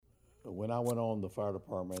when I went on the fire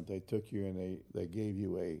department, they took you and they gave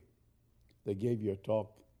you a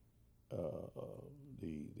talk.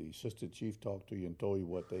 The assistant chief talked to you and told you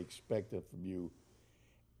what they expected from you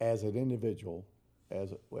as an individual,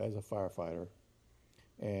 as a firefighter,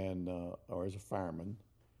 and or as a fireman.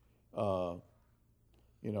 And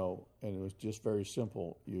it was just very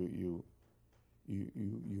simple. You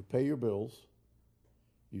pay your bills,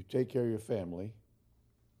 you take care of your family,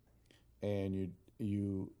 and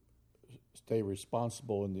you stay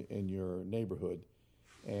responsible in your neighborhood.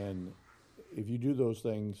 And if you do those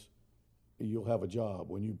things, you'll have a job.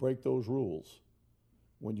 When you break those rules,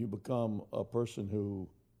 when you become a person who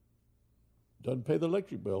doesn't pay the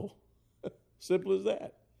electric bill, simple as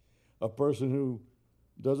that. A person who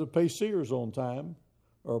doesn't pay Sears on time,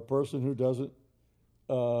 or a person who doesn't,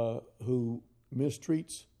 who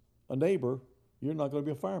mistreats a neighbor, you're not going to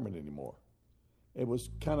be a fireman anymore. It was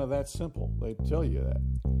kind of that simple. They tell you that.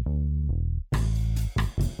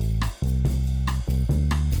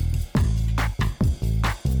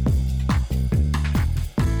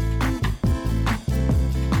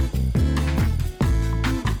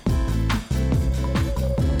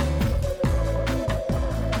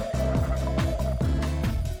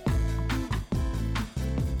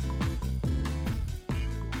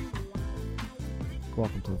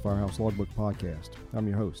 Welcome to the Firehouse Logbook Podcast. I'm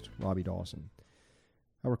your host, Robbie Dawson.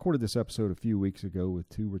 I recorded this episode a few weeks ago with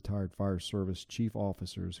two retired fire service chief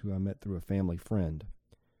officers who I met through a family friend.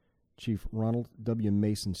 Chief Ronald W.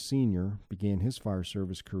 Mason Sr. began his fire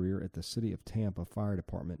service career at the City of Tampa Fire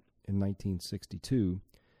Department in 1962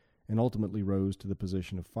 and ultimately rose to the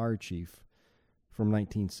position of fire chief from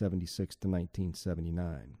 1976 to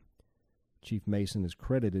 1979. Chief Mason is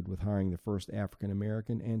credited with hiring the first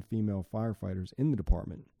African-American and female firefighters in the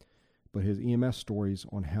department, but his EMS stories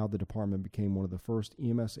on how the department became one of the first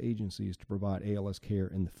EMS agencies to provide ALS care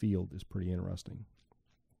in the field is pretty interesting.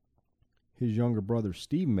 His younger brother,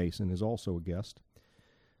 Steve Mason, is also a guest.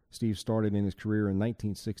 Steve started in his career in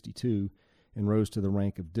 1962 and rose to the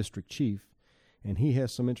rank of district chief, and he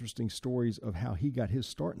has some interesting stories of how he got his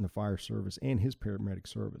start in the fire service and his paramedic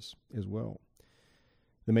service as well.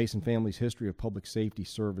 The Mason family's history of public safety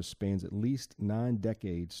service spans at least 9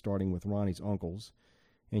 decades, starting with Ronnie's uncles,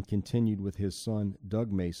 and continued with his son,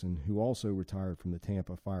 Doug Mason, who also retired from the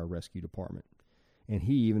Tampa Fire Rescue Department. And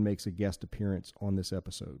he even makes a guest appearance on this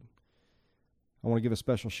episode. I want to give a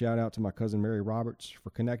special shout out to my cousin Mary Roberts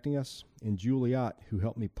for connecting us, and Juliet, who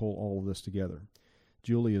helped me pull all of this together.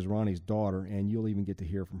 Julie is Ronnie's daughter, and you'll even get to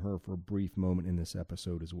hear from her for a brief moment in this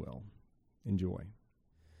episode as well. Enjoy.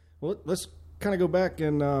 Well, let's kind of go back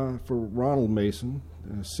and for Ronald Mason,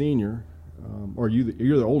 Senior, or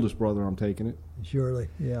you're the oldest brother, I'm taking it. Surely,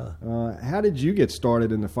 yeah. How did you get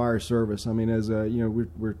started in the fire service? I mean, as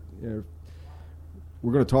we're going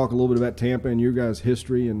to talk a little bit about Tampa and your guys'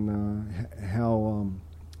 history and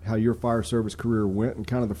how your fire service career went. And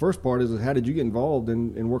kind of the first part is how did you get involved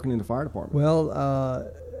in working in the fire department?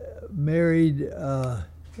 Well, married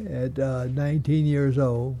at 19 years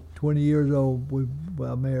old, 20 years old. We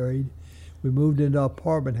married. We moved into an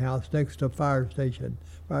apartment house next to fire station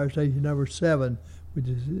number 7, which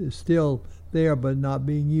is still there but not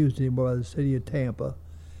being used anymore by the city of Tampa.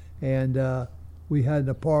 And we had an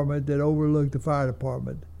apartment that overlooked the fire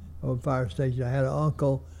department or fire station. I had an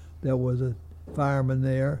uncle that was a fireman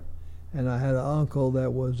there, and I had an uncle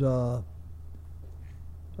that was a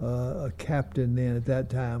captain then at that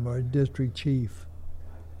time, or a district chief.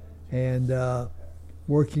 And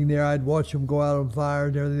working there, I'd watch them go out on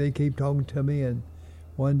fires and everything. They keep talking to me, and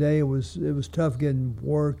one day it was tough getting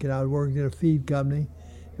work, and I was working at a feed company,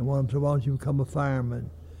 and one of them said, "Why don't you become a fireman?"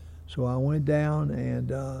 So I went down and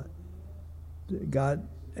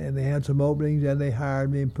they had some openings, and they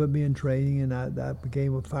hired me and put me in training, and I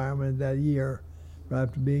became a fireman that year. Right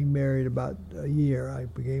after being married about a year, I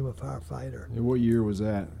became a firefighter. And what year was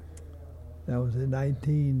that? That was in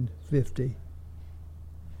 1950.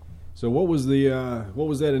 So what was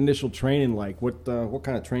that initial training like? What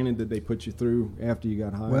kind of training did they put you through after you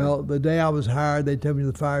got hired? Well, the day I was hired, they took me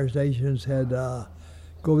to the fire station and said, go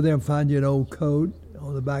over there and find you an old coat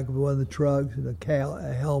on the back of one of the trucks and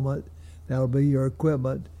a helmet. That'll be your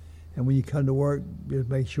equipment. And when you come to work, just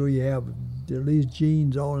make sure you have at least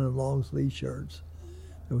jeans on and long sleeve shirts.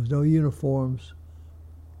 There was no uniforms.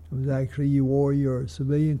 It was actually you wore your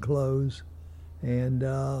civilian clothes, and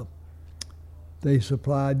they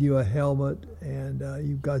supplied you a helmet, and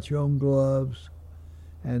you got your own gloves,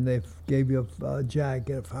 and they gave you a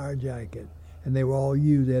jacket, a fire jacket, and they were all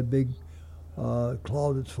used. They had big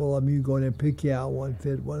closets full of them. You go in there and pick you out one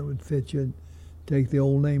would fit you, and take the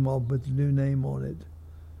old name off, put the new name on it.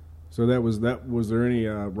 So was there any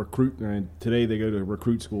recruit? Today they go to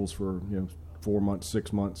recruit schools for 4 months,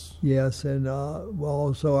 6 months. Yes, and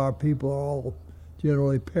also our people are all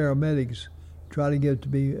generally paramedics. Try to get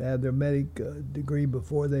to have their medic degree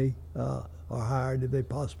before they are hired, if they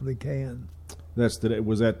possibly can. That's today.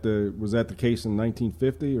 Was that the case in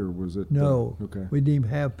 1950, or was it? No. Okay. We didn't even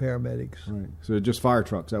have paramedics. Right. So just fire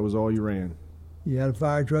trucks. That was all you ran. You had a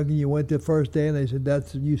fire truck, and you went the first day, and they said,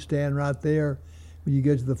 you stand right there. When you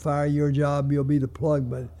get to the fire, your job, you'll be the plug,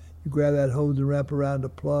 but you grab that hose and wrap around the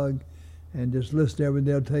plug, and just listen to everything.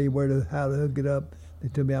 They'll tell you how to hook it up. They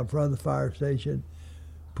took me out in front of the fire station,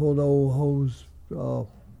 pulled the old hose,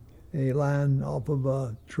 a line off of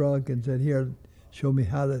a truck, and said, "Here, show me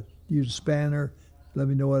how to use a spanner. Let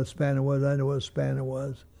me know what a spanner was." I know what a spanner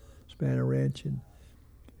was, spanner wrench, and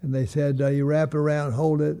they said, "You wrap it around,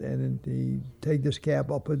 hold it, and then you take this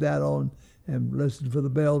cap. I'll put that on, and listen for the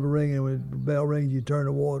bell to ring. And when the bell rings, you turn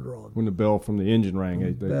the water on." When the bell from the engine rang,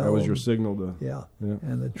 that was your signal to. Yeah.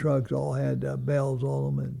 And the trucks all had bells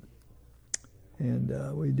on them,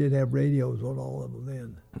 and we did have radios on all of them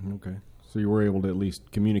then. Okay. So you were able to at least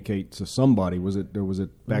communicate to somebody. Was it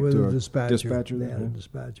back to a dispatcher? Yeah, a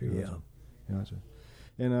dispatcher. Gotcha. Gotcha.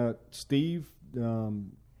 And Steve,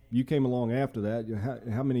 you came along after that.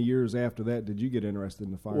 How many years after that did you get interested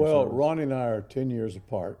in the fire service? Well, Ronnie and I are 10 years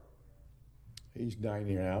apart. He's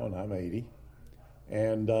 90 now, and I'm 80.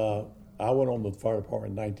 And I went on the fire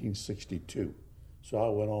department in 1962. So I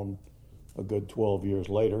went on a good 12 years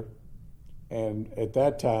later. And at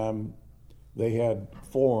that time, they had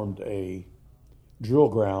formed a drill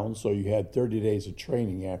ground, so you had 30 days of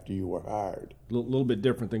training after you were hired. A little bit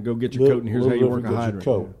different than go get your coat and here's how you work a hydrant.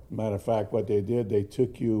 Coat. Matter of fact, what they did, they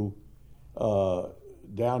took you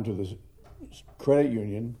down to the credit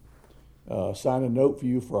union, signed a note for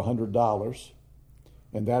you for $100,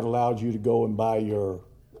 and that allowed you to go and buy your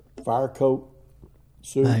fire coat,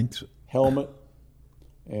 suit, helmet,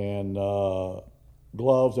 and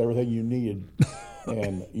gloves, everything you needed,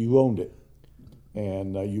 and you owned it.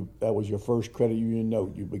 And that was your first credit union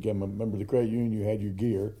note. You became a member of the credit union. You had your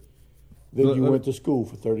gear. Then you went to school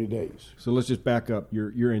for 30 days. So let's just back up.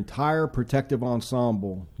 Your entire protective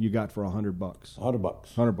ensemble you got for $100.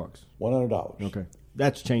 $100. $100. Okay,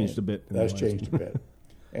 that's changed a bit. That's changed a bit.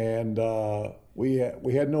 And we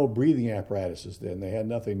had no breathing apparatuses then. They had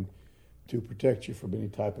nothing to protect you from any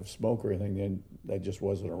type of smoke or anything. Then that just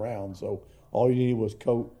wasn't around. So all you needed was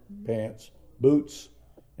coat, pants, boots,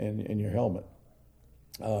 and your helmet.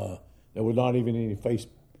 There was not even any face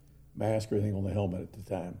mask or anything on the helmet at the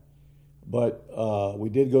time. But we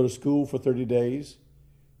did go to school for 30 days,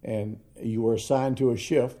 and you were assigned to a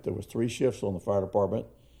shift. There was 3 shifts on the fire department.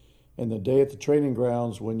 And the day at the training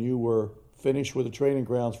grounds, when you were finished with the training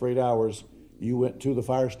grounds for 8 hours, you went to the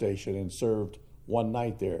fire station and served one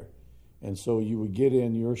night there. And so you would get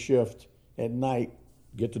in your shift at night,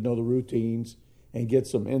 get to know the routines, and get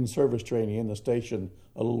some in-service training in the station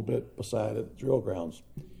a little bit beside the drill grounds.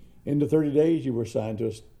 In the 30 days, you were assigned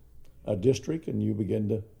to a district, and you began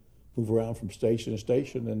to move around from station to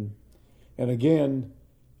station. And again,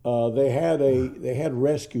 they had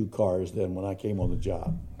rescue cars then when I came on the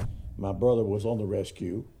job. My brother was on the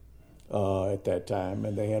rescue at that time,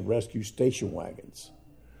 and they had rescue station wagons.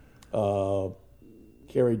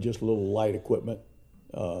 Carried just a little light equipment.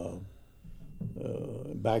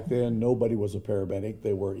 Back then, nobody was a paramedic.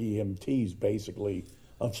 They were EMTs, basically,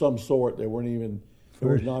 of some sort. There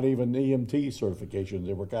was not even EMT certifications.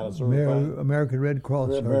 They were kind of certified. American Red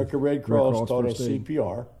Cross. American Red Cross taught us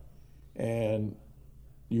CPR, and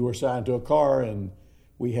you were assigned to a car. And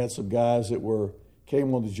we had some guys that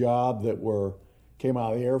came on the job that came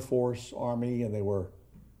out of the Air Force, Army, and they were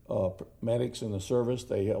medics in the service.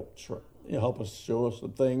 They help us show us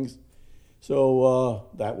some things. So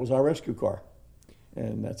that was our rescue car,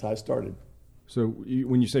 and that's how I started. So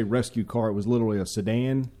when you say rescue car, it was literally a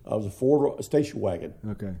sedan? It was a 4 station wagon.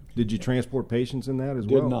 Okay. Did you transport patients in that as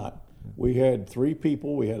well? Did not. We had 3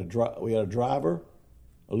 people. We had a driver,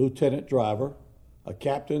 a lieutenant driver, a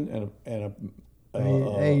captain, and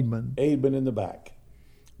aidman in the back.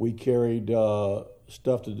 We carried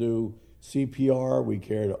stuff to do CPR. We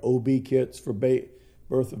carried OB kits for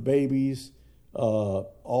birth of babies,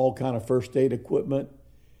 all kind of first aid equipment.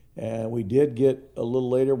 And we did get, a little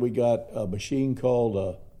later, we got a machine called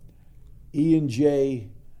a E&J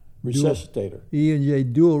resuscitator. E&J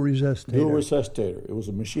dual resuscitator. Dual resuscitator. It was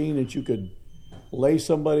a machine that you could lay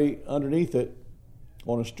somebody underneath it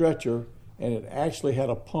on a stretcher, and it actually had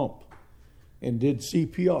a pump and did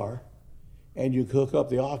CPR, and you could hook up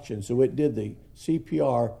the oxygen. So it did the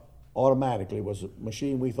CPR automatically. It was a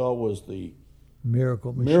machine we thought was the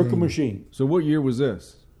Miracle machine. machine. So what year was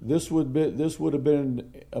this? This would have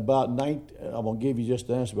been about I'm gonna give you just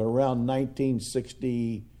the answer, but around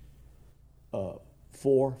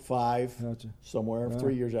 1964, 5, Gotcha. somewhere, Right.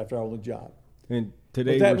 3 years after I was on the job. And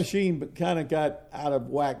today, But that machine kind of got out of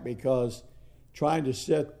whack because trying to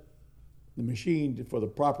set the machine for the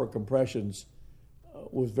proper compressions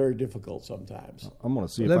was very difficult sometimes. I'm going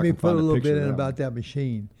to see if Let I me can put find a little picture bit of in that about that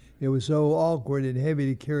machine. It was so awkward and heavy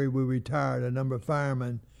to carry. We retired a number of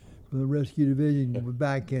firemen from the rescue division with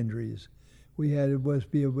back injuries. We had, it must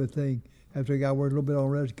be a good thing. After I got worked a little bit on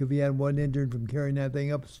rescue, because we had one injured from carrying that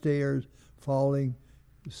thing upstairs, falling,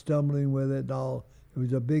 stumbling with it and all. It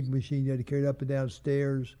was a big machine. You had to carry it up and down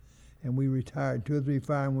stairs. And we retired 2 or 3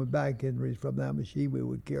 firemen with back injuries from that machine. We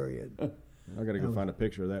would carry it. I got to go find a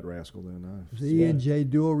picture of that rascal then. It was the E&J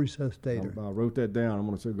dual resuscitator. I wrote that down. I'm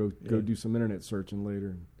going to go do some internet searching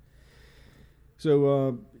later. So,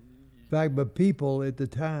 In fact, but people at the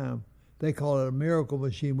time, they called it a miracle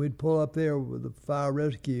machine. We'd pull up there with the fire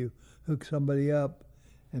rescue, hook somebody up,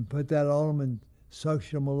 and put that on them and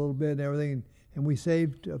suction them a little bit and everything. And we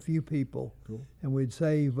saved a few people. Cool. And we'd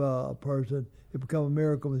save a person. It become a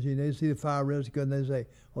miracle machine. They'd see the fire rescue and they'd say,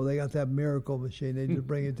 oh, they got that miracle machine. They just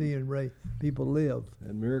bring it to you and people live.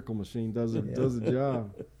 that miracle machine does the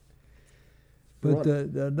job. But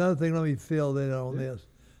another thing, let me fill in on this.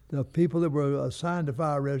 The people that were assigned to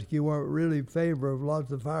fire rescue weren't really in favor of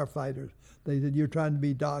lots of firefighters. They said, you're trying to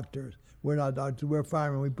be doctors. We're not doctors. We're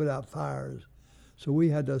firemen. We put out fires. So we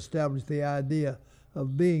had to establish the idea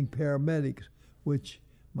of being paramedics, which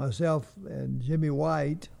myself and Jimmy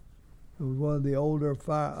White, who was one of the older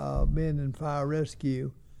men in fire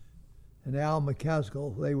rescue, and Al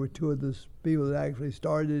McCaskill, they were 2 of the people that actually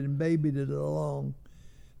started and babied it along.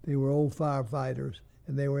 They were old firefighters,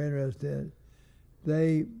 and they were interested in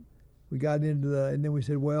it. We got into and then we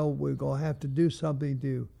said, well, we're going to have to do something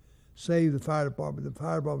to save the fire department. The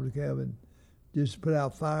fire department came and just put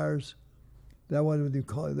out fires. That wasn't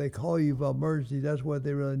what they call you for emergencies. That's what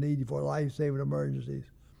they really need you for, life-saving emergencies.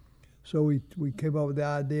 So we came up with the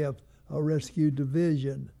idea of a rescue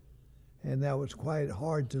division, and that was quite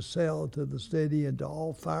hard to sell to the city and to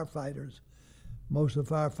all firefighters. Most of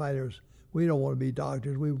the firefighters, we don't want to be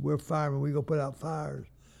doctors. We're firemen. We go put out fires.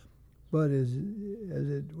 But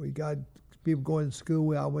we got people going to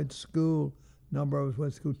school. I went to school. A number of us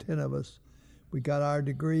went to school, 10 of us. We got our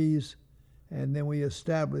degrees, and then we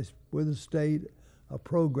established with the state a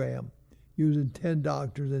program using 10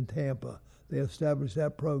 doctors in Tampa. They established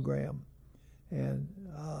that program. And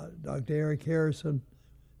Dr. Eric Harrison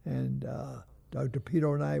and Dr.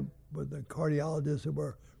 Peter and I were the cardiologists that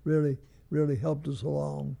were really, really helped us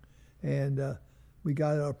along. And we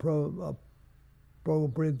got a program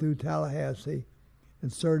put in through Tallahassee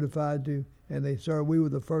and certified to, and we were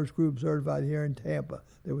the first group certified here in Tampa.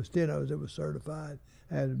 There was 10 of us that was certified.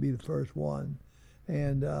 I had to be the first one.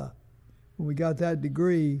 And when we got that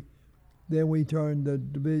degree, then we turned the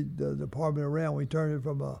department around. We turned it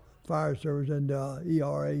from a fire service into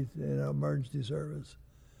ERA and emergency service.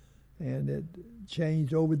 And it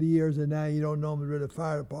changed over the years, and now you don't know them as really a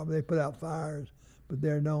fire department. They put out fires, but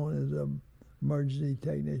they're known as emergency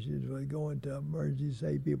technicians. They go into emergency,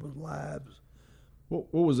 save people's lives.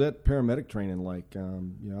 What was that paramedic training like?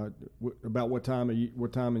 About what time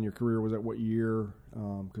in your career was that? What year?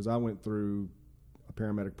 Because I went through a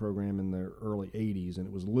paramedic program in the early 80s, and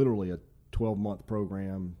it was literally a 12-month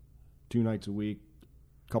program, 2 nights a week,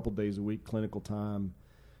 a couple days a week, clinical time.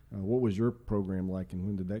 What was your program like, and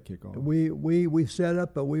when did that kick off? We set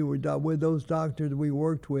up, but we were with those doctors we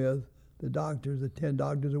worked with, the 10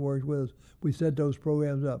 doctors that worked with us. We set those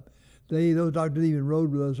programs up. Those doctors even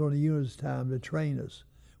rode with us on the units time to train us.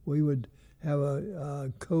 We would have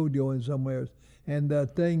a code going somewhere. And the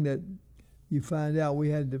thing that you find out, we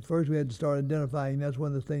had to start identifying. That's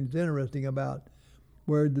one of the things interesting about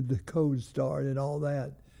where did the code start and all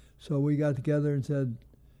that. So we got together and said,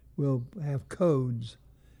 we'll have codes.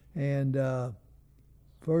 And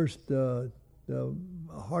first, the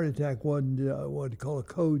heart attack wasn't what they call a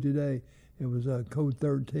code today. It was code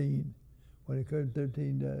 13. What is code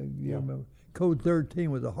 13? You remember? Code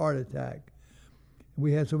 13 was a heart attack.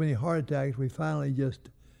 We had so many heart attacks, we finally just,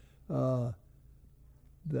 the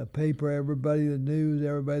paper, everybody, the news,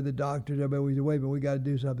 everybody, the doctors, everybody, we said, wait a minute, we got to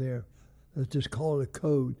do something here. Let's just call it a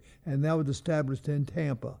code. And that was established in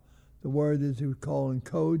Tampa. The word is calling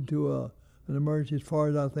code to an emergency, as far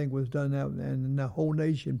as I think was done that, and the whole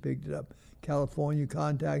nation picked it up. California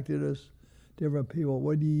contacted us, different people.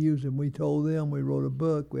 What do you use? And we told them. We wrote a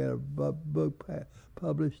book. We had a book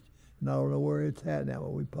published, and I don't know where it's at now,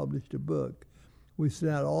 but we published a book. We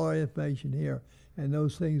sent out all our information here, and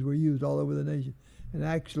those things were used all over the nation. And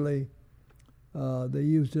actually, They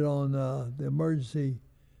used it on the emergency.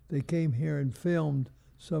 They came here and filmed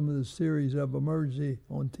some of the series of emergency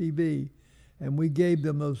on TV, and we gave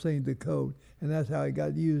them those things to code, and that's how it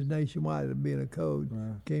got used nationwide. It being a code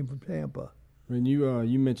came from Tampa. And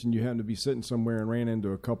you mentioned you happened to be sitting somewhere and ran into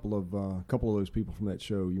a couple of those people from that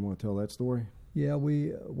show. You want to tell that story? Yeah,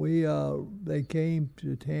 they came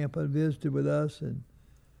to Tampa and visited with us, and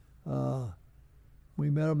we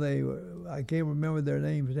met them. I can't remember their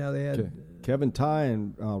names now. They had Kevin Ty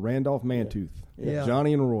and Randolph Mantooth. Yeah.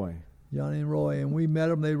 Johnny and Roy. And we met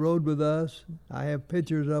them. They rode with us. I have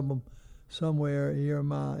pictures of them somewhere here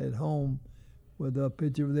at home, with a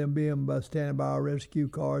picture of them being standing by our rescue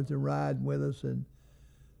cars and riding with us. And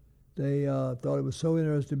they thought it was so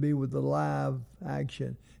interesting to be with the live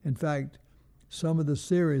action. In fact, some of the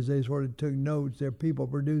series, they sort of took notes. Their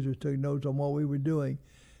producers took notes on what we were doing.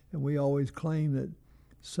 And we always claimed that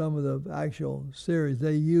some of the actual series,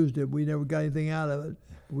 they used it. We never got anything out of it.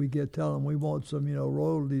 We kept telling them we want some,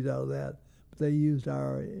 royalties out of that. But they used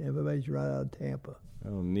our information right out of Tampa.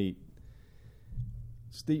 Oh, neat.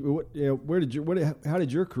 Steve, how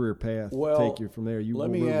did your career path take you from there? Let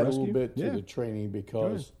me add a little bit to the training,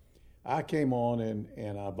 because I came on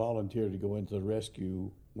and I volunteered to go into the rescue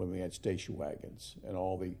when we had station wagons and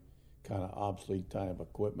all the kind of obsolete type of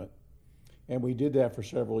equipment. And we did that for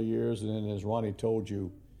several years, and then, as Ronnie told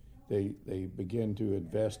you, they began to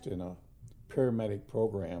invest in a paramedic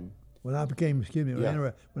program. When I became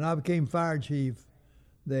fire chief,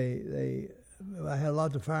 I had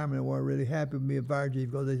lots of firemen that weren't really happy with me as fire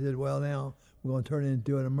chief, because they said, well, now we're going to turn it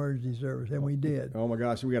into an emergency service, and we did. Oh my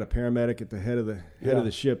gosh, we got a paramedic at the head of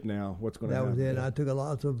the ship now. What's going to happen? That was it. I took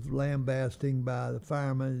lots of lambasting by the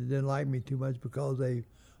firemen. They didn't like me too much because they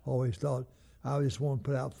always thought I just want to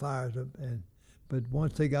put out fires. But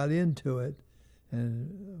once they got into it,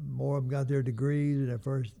 and more of them got their degrees, and at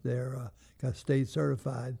first they got state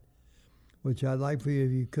certified, which I'd like for you,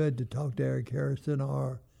 if you could, to talk to Eric Harrison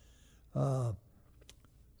or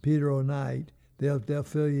Peter O'Knight. They'll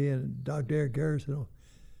fill you in. Dr. Eric Harrison,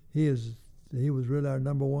 he was really our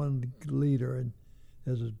number one leader, and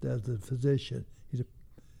as a physician,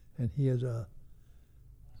 he is a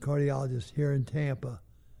cardiologist here in Tampa.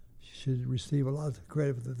 Should receive a lot of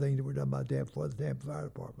credit for the things that were done by Tampa for the Tampa Fire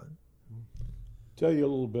Department. Tell you a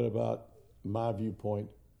little bit about my viewpoint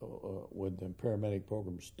when the paramedic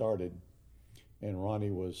program started, and Ronnie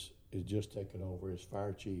is just taken over as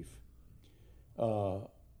fire chief.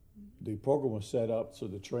 The program was set up so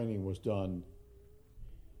the training was done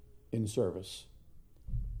in service.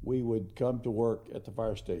 We would come to work at the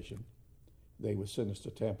fire station. They would send us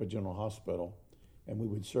to Tampa General Hospital, and we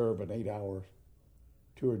would serve an 8-hour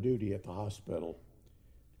tour duty at the hospital,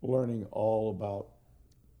 learning all about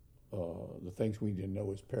the things we didn't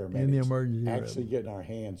know as paramedics. In the emergency room. Getting our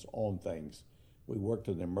hands on things. We worked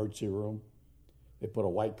in the emergency room. They put a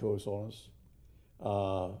white coat on us.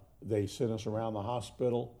 They sent us around the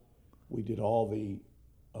hospital. We did all the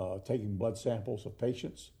taking blood samples of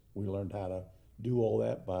patients. We learned how to do all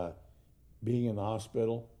that by being in the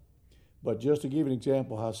hospital. But just to give an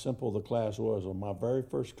example how simple the class was, on my very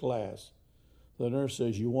first class, the nurse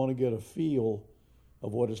says, you want to get a feel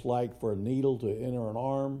of what it's like for a needle to enter an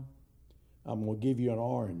arm? I'm going to give you an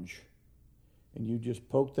orange. And you just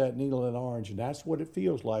poke that needle in an orange, and that's what it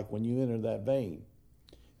feels like when you enter that vein.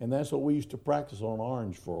 And that's what we used to practice on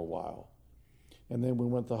orange for a while. And then we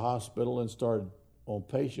went to the hospital and started on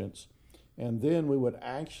patients. And then we would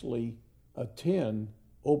actually attend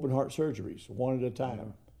open heart surgeries, one at a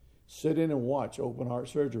time. Sit in and watch open heart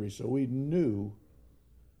surgery, so we knew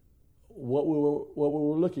what we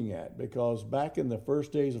were looking at. Because back in the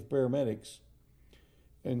first days of paramedics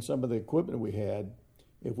and some of the equipment we had,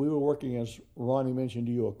 if we were working, as Ronnie mentioned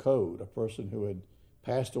to you, a code, a person who had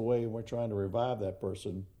passed away and we're trying to revive that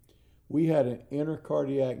person, we had an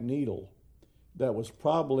intercardiac needle that was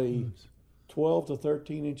probably 12 to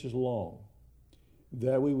 13 inches long,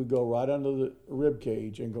 that we would go right under the rib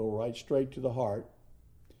cage and go right straight to the heart,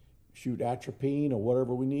 shoot atropine or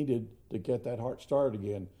whatever we needed to get that heart started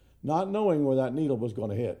again, not knowing where that needle was going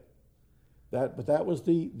to hit. But that was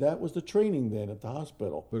the training then at the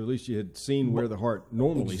hospital. But at least you had seen where the heart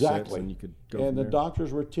normally sits, and you could go and from the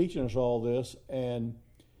doctors were teaching us all this, and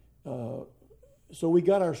so we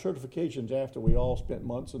got our certifications after we all spent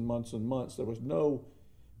months and months and months. There was no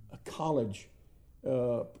college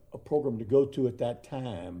a program to go to at that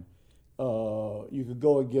time. You could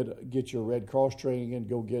go and get your Red Cross training and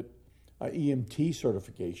go get an EMT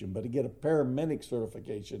certification, but to get a paramedic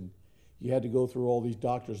certification, you had to go through all these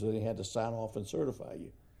doctors, and they had to sign off and certify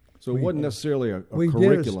you. So it wasn't necessarily a we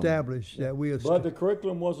curriculum. Did establish that but the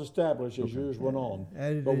curriculum was established as years went on.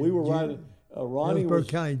 But we were right Ronnie Hillsborough was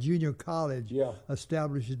County Junior College Yeah.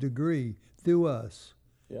 established a degree through us,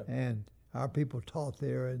 Yeah. and our people taught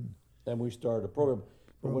there. And we started a program.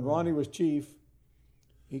 But when Ronnie was chief,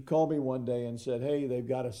 he called me one day and said, "Hey, they've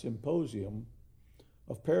got a symposium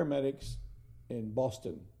of paramedics in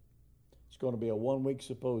Boston. It's going to be a 1-week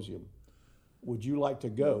symposium. Would you like to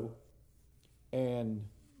go and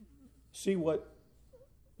see what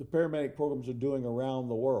the paramedic programs are doing around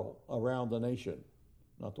the world, around the nation,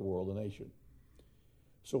 not the world, the nation?"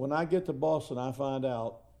 So when I get to Boston, I find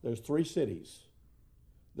out there's 3 cities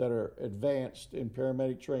that are advanced in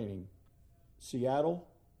paramedic training: Seattle,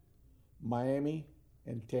 Miami,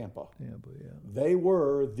 and Tampa. Tampa, yeah. They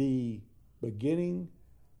were the beginning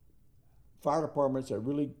fire departments that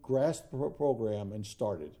really grasped the program and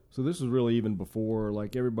started. So this was really even before,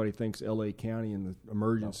 like, everybody thinks L.A. County and the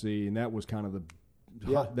emergency, and that was kind of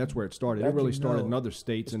that's where it started. It really started in other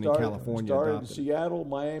states and in California. Started in Seattle,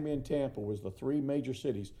 Miami, and Tampa was the 3 major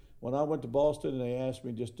cities. When I went to Boston and they asked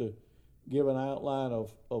me just to give an outline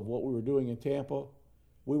of what we were doing in Tampa,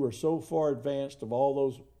 we were so far advanced of all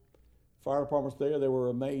those fire departments there, they were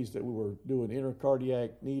amazed that we were doing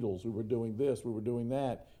intercardiac needles. We were doing this, we were doing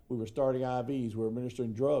that. We were starting IVs, we were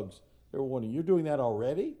administering drugs. They were wondering, "You're doing that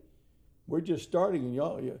already? We're just starting." And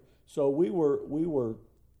y'all, so we were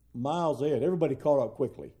miles ahead. Everybody caught up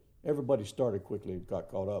quickly. Everybody started quickly and got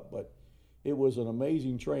caught up. But it was an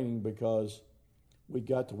amazing training because we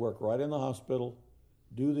got to work right in the hospital,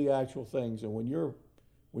 do the actual things. And when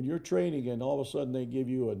you're training and all of a sudden they give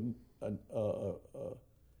you a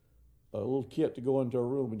little kit to go into a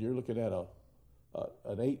room and you're looking at an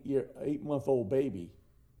 8-month-old baby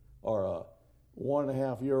or a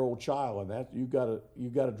 1.5-year-old child, and that you got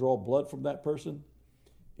to draw blood from that person.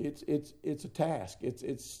 It's a task.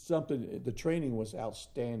 It's something. The training was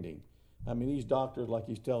outstanding. I mean, these doctors, like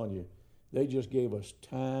he's telling you, they just gave us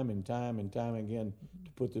time and time and time again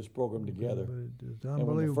to put this program together. It's and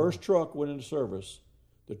when the first truck went into service,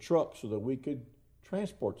 the truck so that we could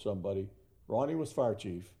transport somebody, Ronnie was fire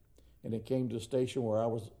chief, and it came to the station where I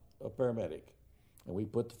was a paramedic, and we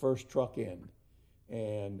put the first truck in,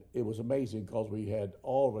 and it was amazing because we had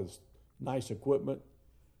all of this nice equipment,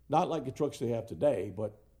 not like the trucks they have today,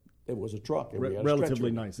 but it was a truck. And we had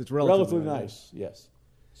relatively nice. It's relatively nice, yes.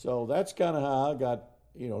 So that's kind of how I got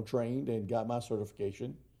trained and got my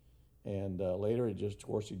certification, and later it just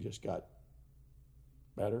got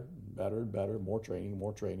better and better, more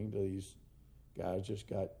training to these guys just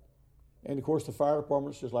got. And of course the fire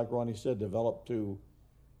departments, just like Ronnie said, developed to,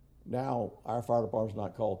 now our fire department's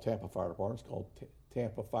not called Tampa Fire Department, it's called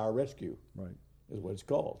Tampa Fire Rescue. Right. Is what it's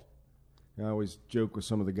called. I always joke with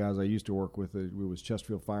some of the guys I used to work with. It was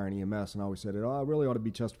Chesterfield Fire and EMS, and I always said, I really ought to be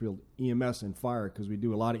Chesterfield EMS and Fire because we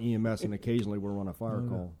do a lot of EMS and occasionally we're on a fire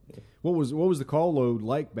call. Yeah. What was the call load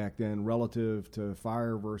like back then relative to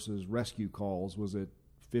fire versus rescue calls? Was it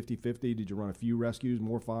 50-50? Did you run a few rescues,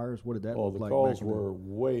 more fires? What did that look like? The calls were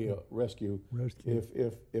way rescue.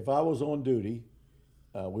 If I was on duty,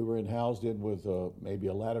 we were housed in with maybe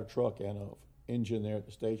a ladder truck and an engine there at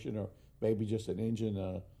the station, or maybe just an engine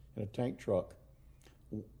in a tank truck.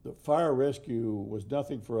 The fire rescue was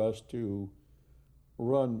nothing for us to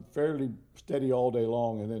run fairly steady all day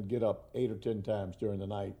long and then get up 8 or 10 times during the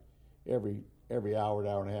night, every hour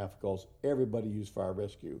and a half, because everybody used fire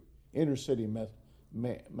rescue. Inner city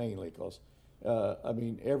mainly, because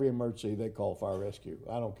every emergency they call fire rescue.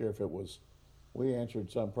 I don't care if it was, we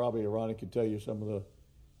answered some, probably Ronnie could tell you some of the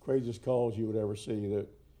craziest calls you would ever see that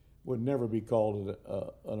would never be called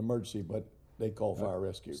an emergency, but they call fire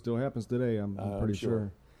rescue. Still happens today, I'm pretty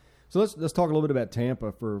sure. So let's talk a little bit about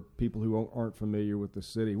Tampa for people who aren't familiar with the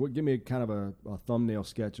city. Give me kind of a thumbnail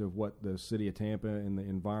sketch of what the city of Tampa and the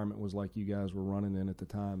environment was like you guys were running in at the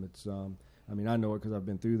time. It's I know it because I've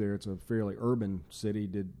been through there. It's a fairly urban city.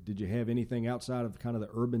 Did you have anything outside of kind of the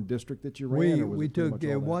urban district that you ran? We took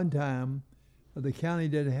at one time, the county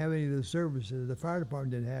didn't have any of the services. The fire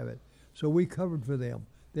department didn't have it, so we covered for them.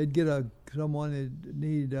 They'd get someone that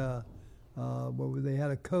need. Where they had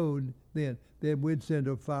a code, then we'd send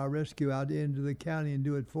a fire rescue out into the county and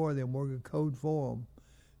do it for them, work a code for them.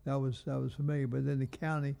 That was familiar. But then the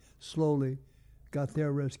county slowly got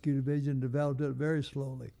their rescue division, developed it very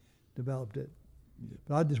slowly, developed it. Yeah.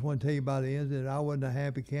 But I just want to tell you about the incident. I wasn't a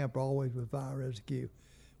happy camper always with fire rescue.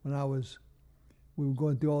 When we were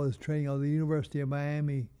going through all this training at the University of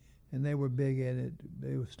Miami, and they were big in it.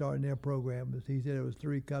 They were starting their program. He said it was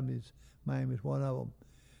 3 companies. Miami was one of them.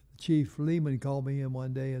 Chief Lehman called me in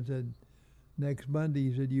one day and said, next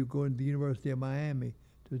Monday, he said, you're going to the University of Miami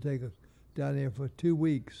to take down there for 2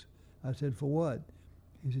 weeks. I said, for what?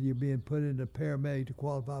 He said, you're being put into paramedic to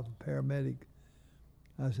qualify for paramedic.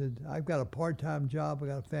 I said, I've got a part-time job. I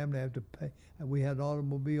got a family I have to pay. And we had an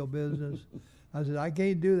automobile business. I said, I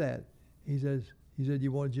can't do that. He said,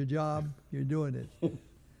 you want your job? You're doing it.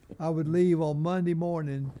 I would leave on Monday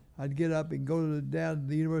morning. I'd get up and go down to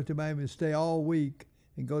the University of Miami and stay all week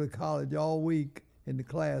and go to college all week in the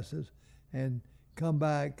classes and come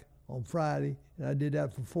back on Friday. And I did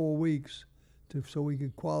that for 4 weeks so we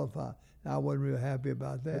could qualify. I wasn't real happy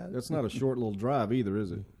about that. That's not a short little drive either,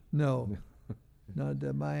 is it? No, not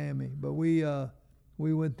to Miami. But we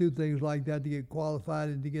went through things like that to get qualified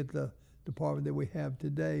and to get the department that we have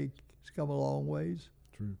today. It's come a long ways.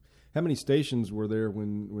 True. How many stations were there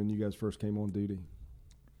when you guys first came on duty?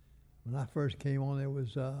 When I first came on, there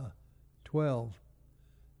was 12.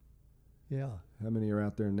 Yeah. How many are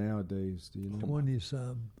out there nowadays? Do you know?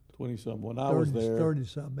 20-some. 20-some. When I was there,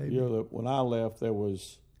 30-some maybe. Yeah, when I left, there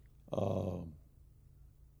was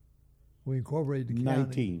we incorporated the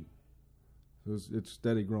county. 19. So it's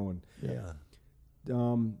steady growing. Yeah.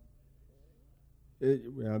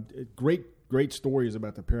 Great stories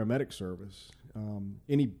about the paramedic service.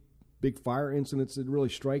 Any big fire incidents that really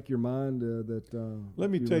strike your mind? Let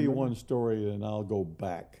me tell you one story, and I'll go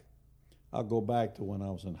back. I'll go back to when I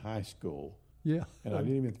was in high school. Yeah. And I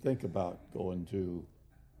didn't even think about going to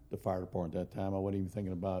the fire department at that time. I wasn't even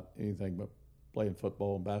thinking about anything but playing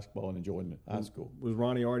football and basketball and enjoying high school. Was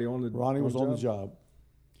Ronnie already on the Ronnie was on the job.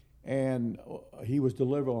 And he was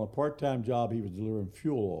delivering on a part-time job. He was delivering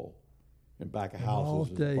fuel oil in back of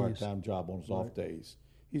houses. It was a part-time job on his off days.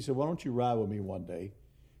 He said, why don't you ride with me one day?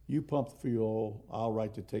 You pump the fuel oil, I'll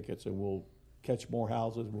write the tickets, and we'll catch more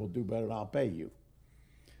houses, and we'll do better, and I'll pay you.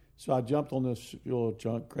 So I jumped on this fuel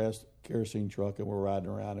junk kerosene truck, and we're riding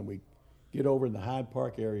around, and we get over in the Hyde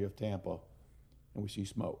Park area of Tampa, and we see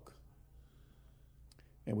smoke.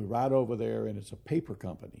 And we ride over there, and it's a paper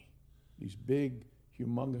company. These big,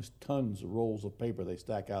 humongous tons of rolls of paper they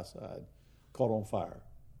stack outside, caught on fire.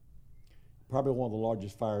 Probably one of the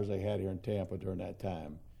largest fires they had here in Tampa during that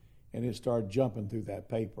time. And it started jumping through that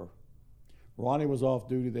paper. Ronnie was off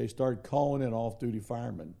duty. They started calling in off-duty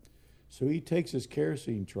firemen. So he takes his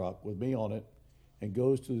kerosene truck with me on it and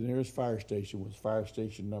goes to the nearest fire station, which was fire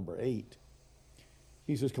station number 8.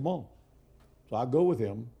 He says, come on. So I go with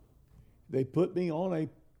him. They put me on a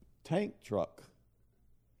tank truck.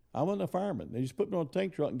 I wasn't a fireman. They just put me on a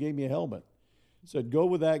tank truck and gave me a helmet. Said, go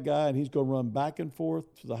with that guy, and he's going to run back and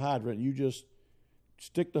forth to the hydrant. You just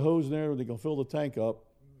stick the hose in there, and they're going to fill the tank up.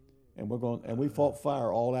 And we fought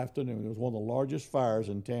fire all afternoon. It was one of the largest fires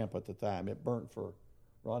in Tampa at the time. It burnt for,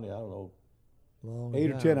 Ronnie, I don't know,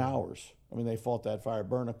 8 or 10 hours. I mean, they fought that fire. It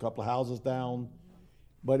burned a couple of houses down.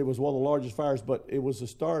 But it was one of the largest fires. But it was the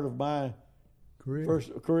start of my first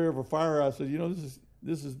career of a fire. I said,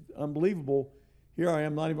 this is unbelievable. Here I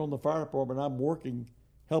am, not even on the fire department. I'm working,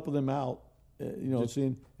 helping them out,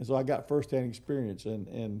 seeing. And so I got firsthand experience.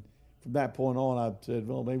 And from that point on, I said,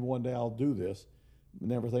 well, maybe one day I'll do this.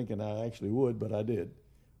 Never thinking I actually would, but I did.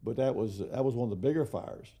 But that was one of the bigger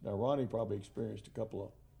fires. Now, Ronnie probably experienced a couple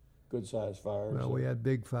of good-sized fires. Well, we had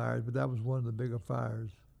big fires, but that was one of the bigger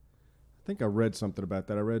fires. I think I read something about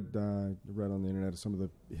that. I read on the internet some of the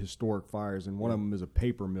historic fires, and one of them is a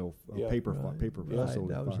paper mill, paper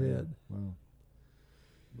facility. That was fire. it. Wow.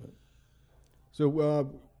 So,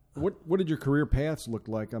 what did your career paths look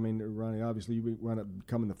like? I mean, Ronnie, obviously you wound up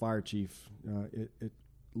becoming the fire chief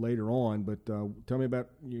later on, but tell me about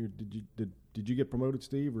you. Did you get promoted,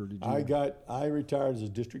 Steve, or did you? I retired as a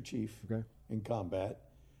district chief in combat.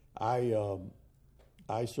 I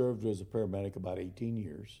served as a paramedic about 18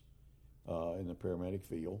 years in the paramedic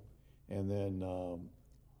field, and then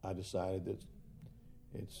I decided that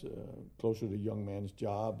it's closer to a young man's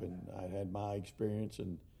job, and I had my experience,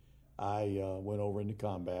 and I went over into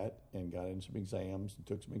combat and got in some exams and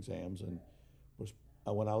took some exams, and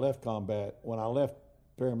when I left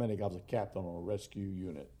paramedic, I was a captain on a rescue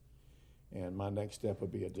unit, and my next step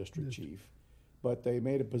would be a district chief. But they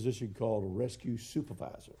made a position called a rescue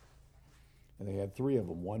supervisor, and they had 3 of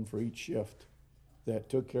them, one for each shift, that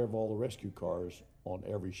took care of all the rescue cars on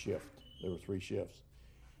every shift. There were 3 shifts,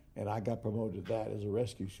 and I got promoted to that as a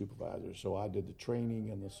rescue supervisor. So I did the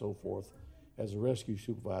training and the so forth as a rescue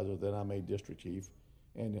supervisor. Then I made district chief,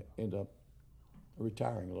 and ended up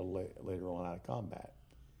retiring a little later on out of combat.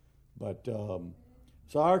 But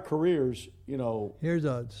so our careers, Here's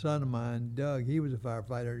a son of mine, Doug. He was a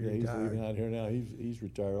firefighter. Yeah, he's leaving out here now. He's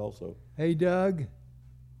retired also. Hey, Doug.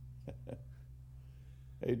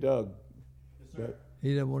 Hey, Doug. Yes, sir.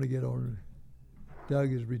 He doesn't want to get on.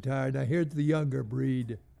 Doug is retired. Now, here's the younger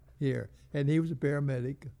breed here, and he was a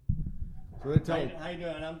paramedic. So they're telling, How you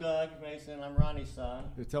doing? I'm Doug Mason. I'm Ronnie's son.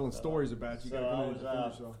 they're telling stories about you. So Gotta come I in and was,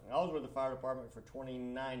 defend yourself. I was with the fire department for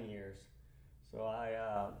 29 years. So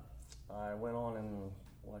I went on in,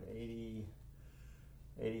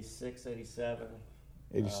 86, 87.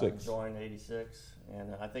 86. Joined 86.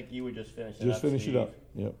 And I think you were just finishing Just up, finish Steve, it up.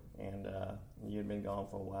 Yep. And you had been gone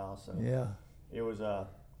for a while. So Yeah. it was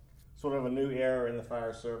sort of a new era in the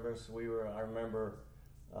fire service. I remember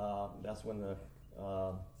that's when the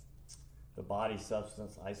body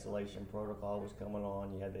substance isolation protocol was coming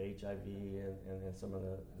on. You had the HIV and some of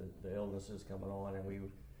the illnesses coming on, and we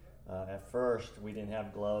at first we didn't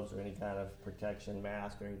have gloves or any kind of protection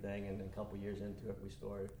mask or anything, and then a couple years into it we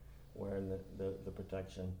started wearing the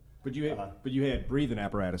protection. But you had breathing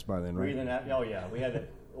apparatus by then, right? Oh yeah, we had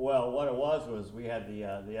well, what it was we had the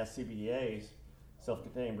SCBA's,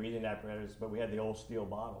 self-contained breathing apparatus, but we had the old steel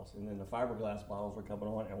bottles, and then the fiberglass bottles were coming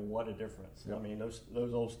on, and what a difference! Yep. I mean,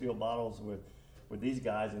 those old steel bottles with these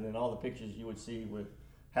guys, and then all the pictures you would see with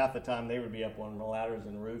half the time they would be up on the ladders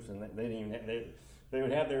and roofs, and they didn't even they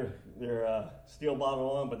would have their steel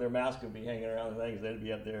bottle on, but their mask would be hanging around the things. They'd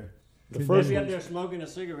be up there. They'd be up there smoking a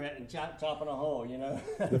cigarette and chopping a hole, you know.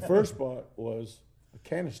 The first part was a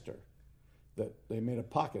canister that they made a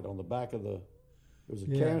pocket on the back of it was a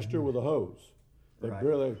canister with a hose.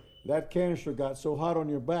 That canister got so hot on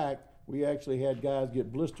your back, we actually had guys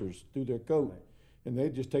get blisters through their coat, and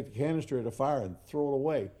they'd just take the canister at a fire and throw it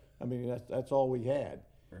away. I mean, that's all we had.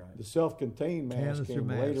 Right. The self-contained mask came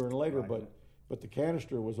later and later, but the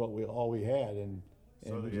canister was all we had,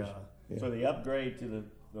 so the upgrade to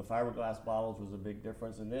the fiberglass bottles was a big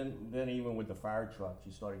difference, and then even with the fire trucks,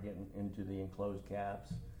 you started getting into the enclosed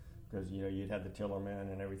cabs. Because you'd have the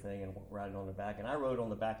tillerman and everything, and riding on the back. And I rode on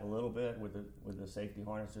the back a little bit with the safety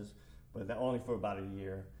harnesses, but only for about a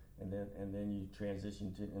year. And then you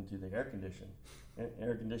transition into the air conditioned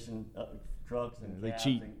trucks and they cabs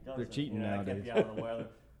cheat. And They're cheating nowadays. Kept you out of the weather.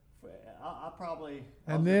 I probably.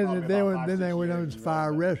 And then they went on to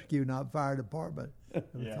fire rescue, not fire department.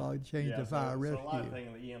 Changed to fire rescue. So a lot of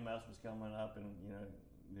things. The EMS was coming up, and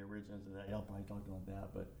the origins of that. Y'all probably talked about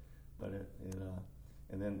that, but it.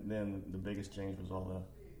 And then the biggest change was all the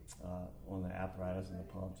on the apparatus and the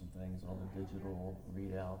pumps and things, all the digital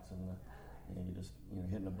readouts, and you just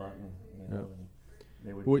hitting a button, and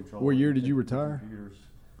they would control. What year did you retire? Computers.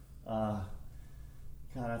 God,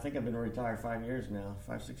 I think I've been retired 5 years now,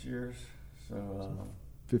 5-6 years. So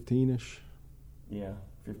 15-ish. Yeah,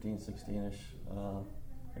 15, 16-ish.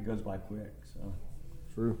 It goes by quick. So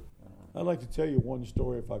true. I'd like to tell you one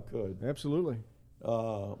story if I could. Absolutely.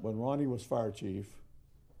 When Ronnie was fire chief,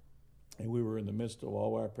 and we were in the midst of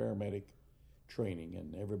all our paramedic training,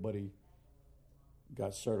 and everybody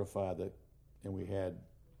got certified and we had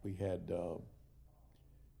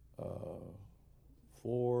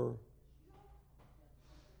four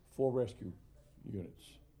rescue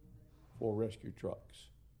units, 4 rescue trucks.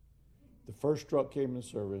 The first truck came in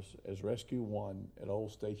service as Rescue 1 at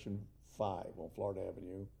Old Station 5 on Florida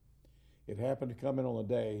Avenue. It happened to come in on the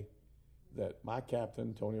day that my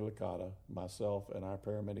captain, Tony Licata, myself, and our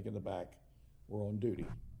paramedic in the back were on duty.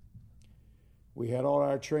 We had all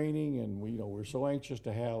our training, and we were so anxious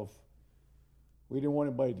to have. We didn't want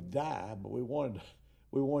anybody to die, but we wanted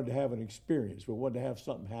to have an experience. We wanted to have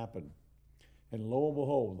something happen. And lo and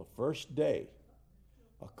behold, the first day,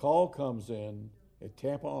 a call comes in at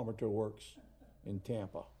Tampa Armature Works in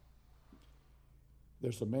Tampa.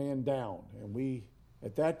 There's a man down, and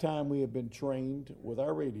at that time we had been trained with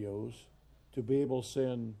our radios to be able to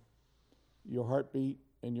send your heartbeat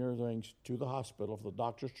and your things to the hospital for the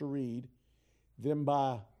doctors to read. Then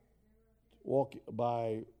by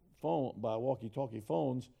walkie-talkie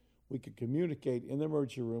phones, we could communicate in the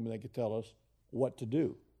emergency room, and they could tell us what to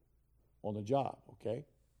do on the job. Okay,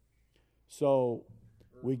 so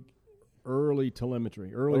early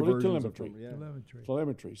telemetry,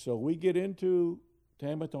 telemetry. So we get into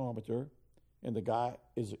Tampa Armature, and the guy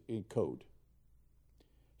is in code.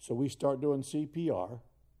 So we start doing CPR,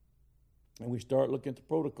 and we start looking at the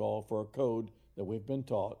protocol for a code that we've been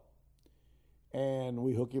taught, and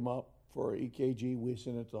we hook him up for EKG. We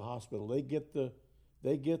send it to the hospital. They get the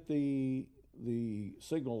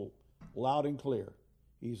signal loud and clear.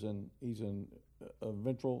 He's in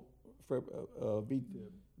ventral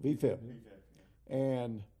VFib,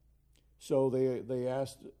 and so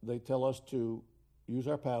they tell us to use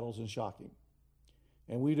our paddles and shock him,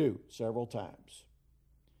 and we do several times.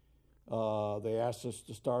 They asked us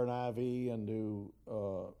to start an IV and to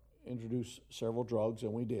introduce several drugs,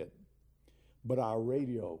 and we did. But our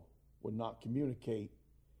radio would not communicate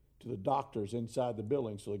to the doctors inside the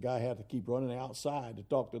building, so the guy had to keep running outside to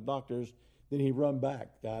talk to the doctors. Then he'd run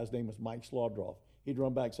back. The guy's name was Mike Slodroff. He'd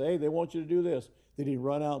run back, say, hey, they want you to do this. Then he'd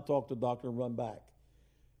run out, talk to the doctor, and run back.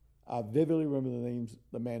 I vividly remember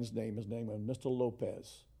the man's name. His name was Mr.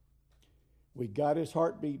 Lopez. We got his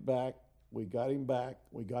heartbeat back. We got him back.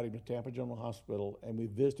 We got him to Tampa General Hospital, and we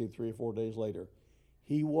visited 3 or 4 days later.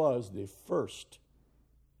 He was the first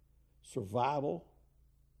survival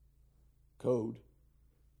code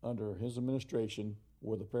under his administration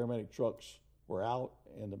where the paramedic trucks were out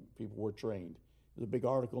and the people were trained. There's a big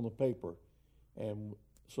article in the paper. And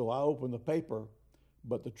so I opened the paper,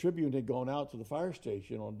 but the Tribune had gone out to the fire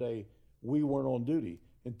station on the day we weren't on duty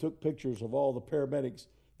and took pictures of all the paramedics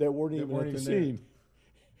that weren't even at the scene.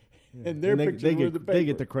 Yeah. And their pictures were in the paper. They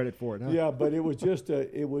get the credit for it, huh? Yeah, but it was just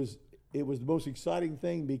it was the most exciting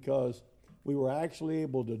thing because we were actually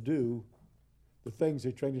able to do the things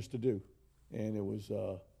they trained us to do, and it was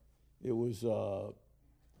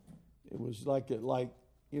like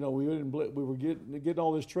we were getting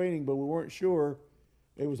all this training, but we weren't sure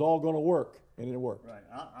it was all going to work, and it worked. Right.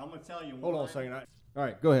 I'm going to tell you. Hold on a second. All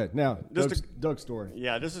right, go ahead. Now, Doug's story.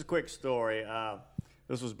 Yeah, this is a quick story.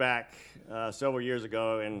 This was back several years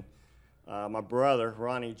ago, and my brother,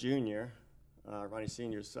 Ronnie Jr., Ronnie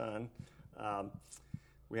Sr.'s son,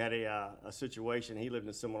 we had a situation. He lived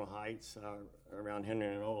in Seminole Heights around Henry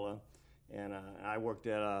and Enola, and I worked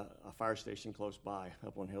at a fire station close by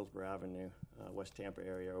up on Hillsborough Avenue, West Tampa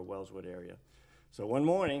area or Wellswood area. So one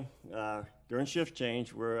morning, during shift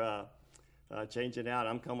change, we're changing out.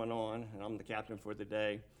 I'm coming on, and I'm the captain for the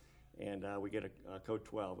day, and we get a code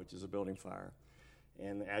 12, which is a building fire.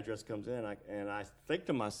 And the address comes in, and I think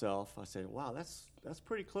to myself, I said, wow, that's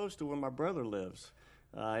pretty close to where my brother lives.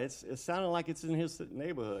 It sounded like it's in his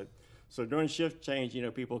neighborhood. So during shift change,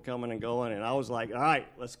 people coming and going, and I was like, all right,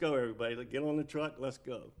 let's go, everybody. Let's get on the truck, let's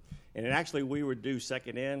go. And actually, we were due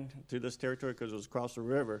second in to this territory because it was across the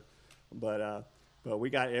river. But we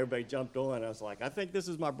got everybody jumped on. I was like, I think this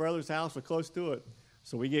is my brother's house. We're close to it.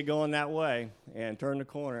 So we get going that way and turn the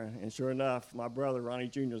corner, and sure enough, my brother, Ronnie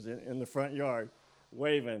Jr., is in the front yard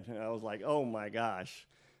waving. And I was like, oh, my gosh.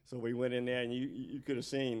 So we went in there, and you could have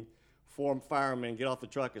seen 4 firemen get off the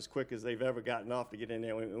truck as quick as they've ever gotten off to get in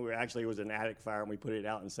there. It was an attic fire, and we put it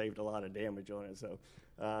out and saved a lot of damage on it. So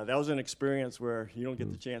that was an experience where you don't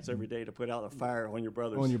get the chance every day to put out a fire on your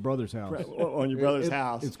brother's house. On your brother's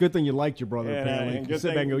house. It's a good thing you liked your brother, apparently. And you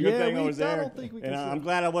sit back and go, I was there. I don't think we can. I'm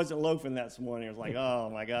glad I wasn't loafing that morning. I was like, oh,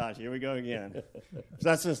 my gosh, here we go again. So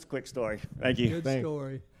that's just a quick story. Thank you. Good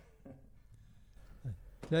story. I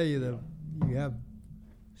tell you, you have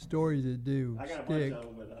stories that do I got a stick. bunch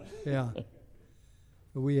of them, but Yeah.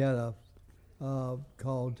 But we had a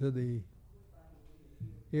call to the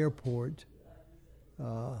airport,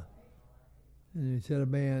 and they said a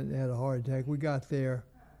man had a heart attack. We got there,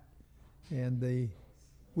 and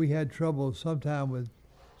we had trouble sometime with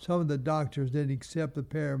some of the doctors didn't accept the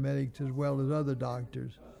paramedics as well as other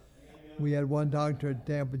doctors. We had one doctor at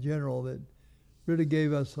Tampa General that really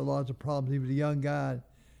gave us lots of problems. He was a young guy.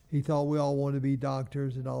 He thought we all wanted to be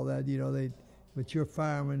doctors and all that. But you're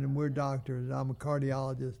firemen and we're doctors. And I'm a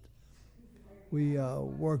cardiologist. We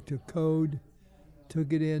worked a code,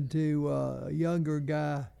 took it into a younger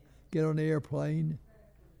guy, get on the airplane.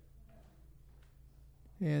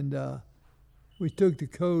 And we took the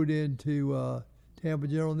code into Tampa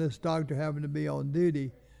General, and this doctor happened to be on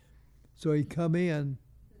duty. So he come in,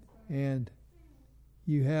 and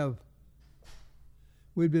we'd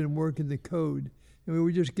been working the code, and we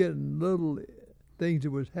were just getting little things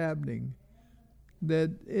that was happening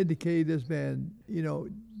that indicated this man,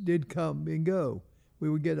 did come and go.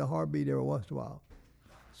 We would get a heartbeat every once in a while.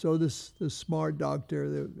 So this smart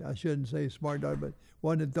doctor, I shouldn't say smart doctor, but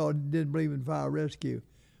one that didn't believe in fire rescue,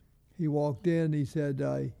 he walked in, he said,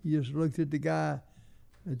 he just looked at the guy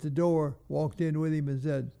at the door, walked in with him and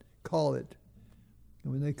said, call it.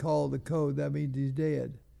 And when they call the code, that means he's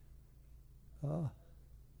dead.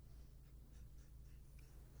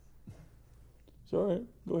 It's all right.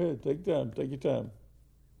 Go ahead. Take time. Take your time.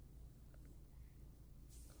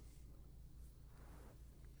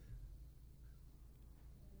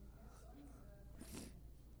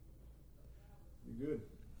 You're good.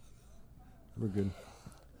 We're good.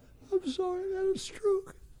 I'm sorry, I had a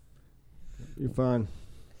stroke. You're fine.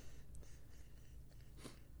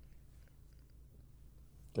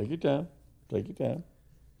 Take your time. Take your time.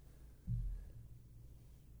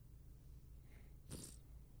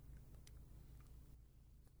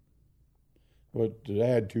 But to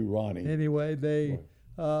add to Ronnie. Anyway, they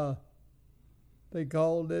called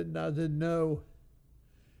it, and I said no.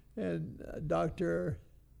 And Dr.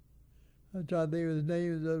 I'm trying to think of his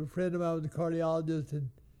name. A friend of mine was a cardiologist, and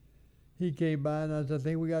he came by and I said, I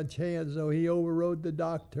think we got a chance. So he overrode the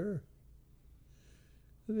doctor.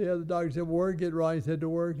 The other doctor said, work it. Ronnie said to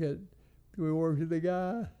work it. We worked with the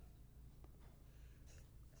guy.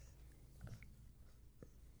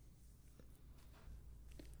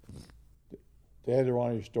 To add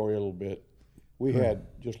on your story a little bit, we had,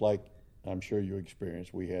 just like I'm sure you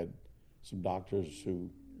experienced, we had some doctors who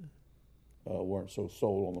weren't so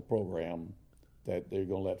sold on the program that they're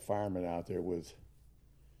going to let firemen out there with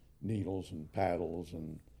needles and paddles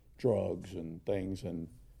and drugs and things, and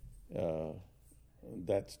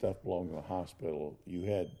that stuff belonged to the hospital. You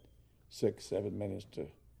had 6-7 minutes to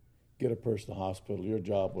get a person to the hospital. Your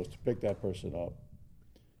job was to pick that person up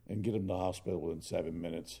and get them to the hospital within 7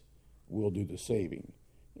 minutes. We'll do the saving.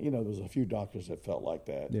 You know, there's a few doctors that felt like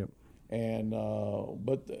that. Yep. And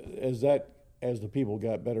but as the people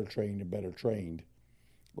got better trained,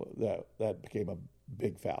 that became a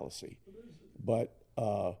big fallacy. But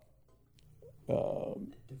to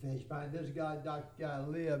finish, this guy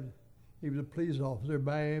lived. He was a police officer in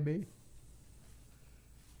Miami,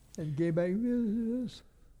 and came back and visited us.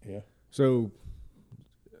 Yeah. So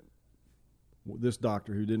this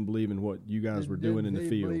doctor who didn't believe in what you guys were doing in the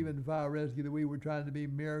field. He believed in fire rescue, that we were trying to be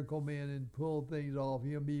miracle men and pull things off,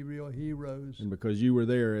 be real heroes. And because you were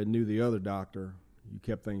there and knew the other doctor, you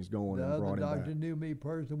kept things going and brought him back. The other doctor knew me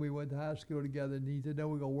personally. We went to high school together, and he said, no,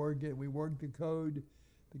 we're going to work it. We worked the code.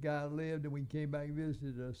 The guy lived, and we came back and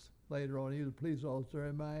visited us later on. He was a police officer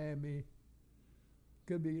in Miami.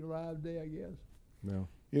 Could be alive today, I guess. No.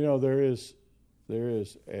 You know,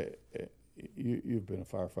 you've been a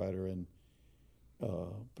firefighter and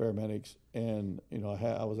paramedics, and you know,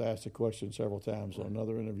 I was asked a question several times on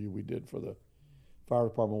another interview we did for the fire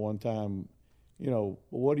department one time. You know,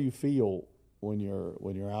 what do you feel when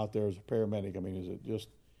you're out there as a paramedic? I mean, is it just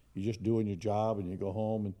you're just doing your job and you go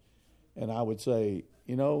home? And I would say,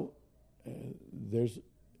 you know,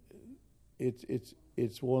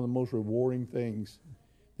 it's one of the most rewarding things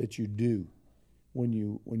that you do when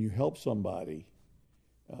you help somebody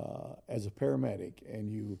as a paramedic,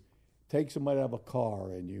 and you take somebody out of a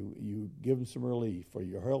car and you give them some relief, or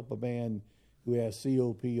you help a man who has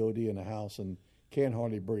COPD in the house and can't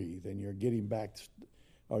hardly breathe, and you're getting back,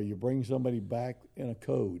 or you bring somebody back in a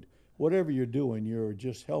code. Whatever you're doing, you're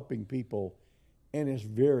just helping people, and it's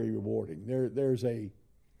very rewarding. There's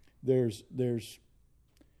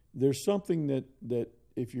something that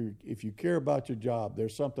if you care about your job,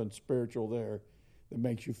 there's something spiritual there that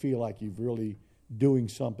makes you feel like you're really doing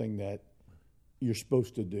something that you're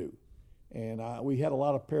supposed to do. And we had a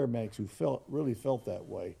lot of paramedics who really felt that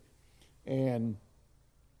way. And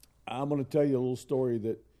I'm going to tell you a little story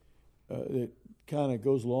that kind of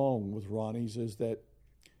goes along with Ronnie's, is that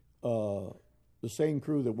the same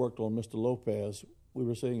crew that worked on Mr. Lopez, we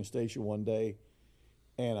were sitting in station one day,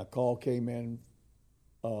 and a call came in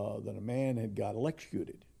that a man had got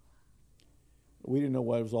electrocuted. We didn't know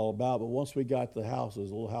what it was all about, but once we got to the house, it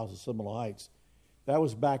was a little house in Seminole Heights. That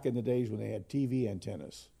was back in the days when they had TV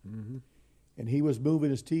antennas. Mm-hmm. And he was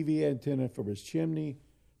moving his TV antenna from his chimney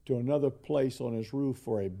to another place on his roof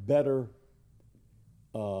for a better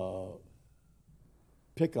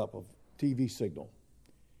pickup of TV signal.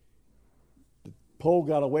 The pole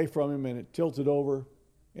got away from him, and it tilted over,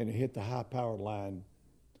 and it hit the high-powered line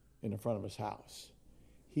in the front of his house.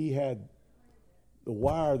 He had the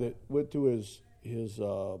wire that went to his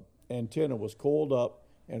antenna was coiled up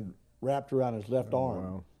and wrapped around his left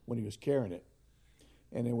arm when he was carrying it.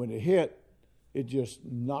 And then when it hit, it just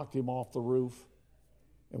knocked him off the roof.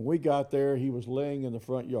 And we got there, he was laying in the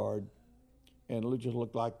front yard, and it just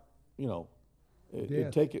looked like, you know,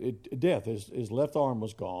 death. His left arm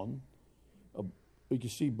was gone. You could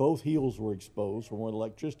see both heels were exposed from where the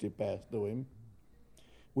electricity passed through him.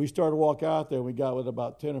 We started to walk out there, and we got within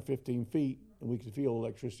about 10 or 15 feet, and we could feel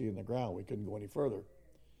electricity in the ground. We couldn't go any further.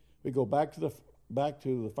 We go back to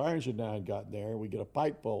the fire engine now had gotten there, and we get a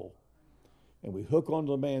pipe pole, and we hook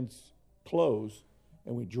onto the man's clothes,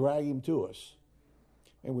 and we drag him to us,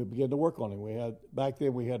 and we begin to work on him. Back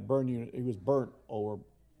then we had burn unit. He was burnt over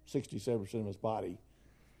 67% of his body.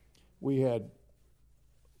 We had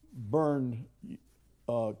burn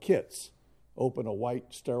kits, open a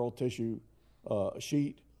white sterile tissue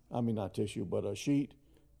sheet. I mean, not tissue, but a sheet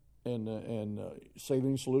and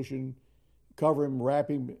saline solution. Cover him, wrap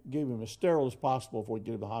him, give him as sterile as possible before we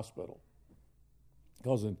get him to the hospital,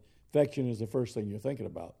 because infection is the first thing you're thinking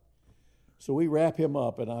about. So we wrap him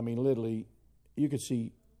up, and I mean, literally, you could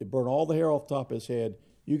see it burn all the hair off the top of his head.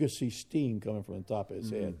 You could see steam coming from the top of his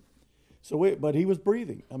head. So, but he was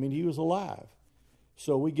breathing. I mean, he was alive.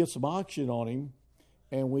 So we get some oxygen on him,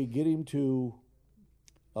 and we get him to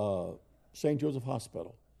St. Joseph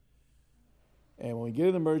Hospital. And when we get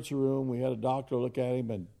in the emergency room, we had a doctor look at him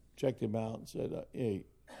and checked him out and said, hey,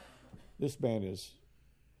 this man is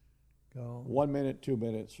 1 minute, 2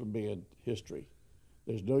 minutes from being history.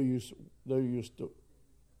 There's no use to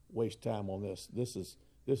waste time on this. This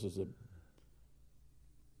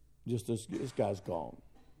guy's gone.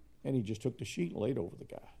 And he just took the sheet and laid over the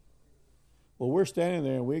guy. Well, we're standing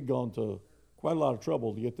there, and we'd gone to quite a lot of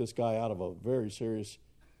trouble to get this guy out of a very serious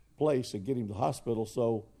place and get him to the hospital.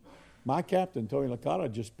 So my captain, Tony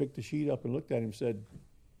Licata, just picked the sheet up and looked at him and said,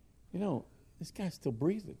 this guy's still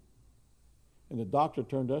breathing. And the doctor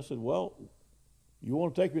turned to us and said, well, you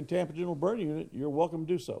want to take him in Tampa General Burn Unit, you're welcome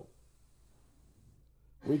to do so.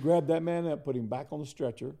 We grabbed that man up, put him back on the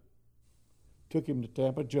stretcher, took him to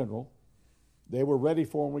Tampa General. They were ready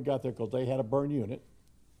for him when we got there because they had a burn unit.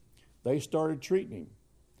 They started treating him.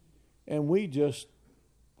 And we just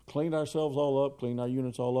cleaned ourselves all up, cleaned our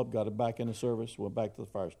units all up, got it back into service, went back to the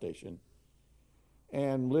fire station.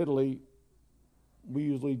 And literally, we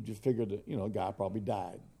usually just figured that, a guy probably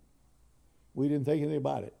died. We didn't think anything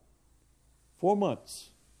about it. 4 months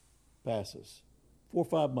passes, 4 or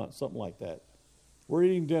 5 months, something like that. We're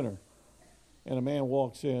eating dinner, and a man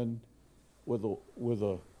walks in with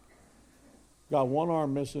got one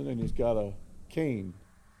arm missing, and he's got a cane.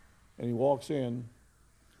 And he walks in.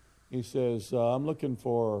 He says, he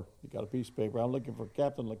got a piece of paper, I'm looking for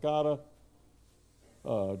Captain Licata,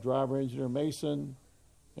 driver engineer Mason,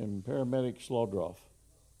 and paramedic Slodroff.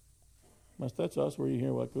 I said, that's us. What are you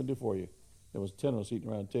here? What can we do for you? There was 10 of us eating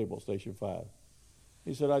around the table, Station 5.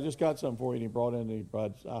 He said, I just got something for you. And he brought in,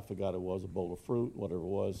 I forgot it was, a bowl of fruit, whatever it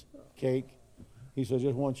was, cake. He said,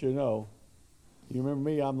 just want you to know, you remember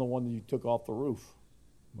me? I'm the one that you took off the roof.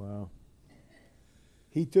 Wow.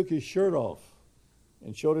 He took his shirt off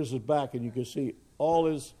and showed us his back, and you could see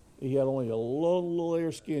he had only a little layer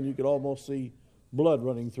of skin. You could almost see blood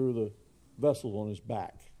running through the vessels on his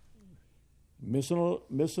back. Missing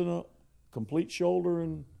a complete shoulder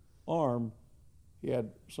and arm. He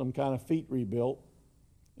had some kind of feet rebuilt.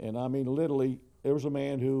 And I mean, literally, there was a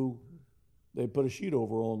man who they put a sheet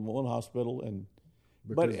over on one hospital.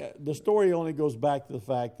 But the story only goes back to the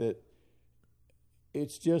fact that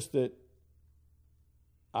it's just that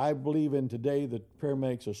I believe in today that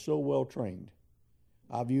paramedics are so well trained.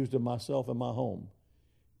 I've used them myself in my home.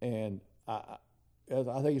 And I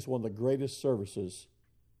think it's one of the greatest services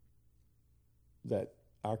that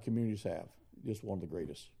our communities have. Just one of the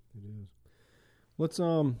greatest. It is. Let's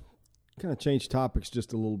kind of change topics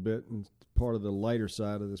just a little bit, and part of the lighter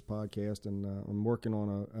side of this podcast. And I'm working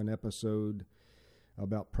on an episode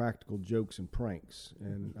about practical jokes and pranks.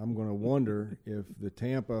 And I'm going to wonder if the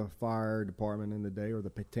Tampa Fire Department in the day, or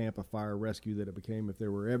the Tampa Fire Rescue that it became, if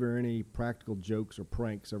there were ever any practical jokes or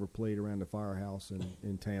pranks ever played around the firehouse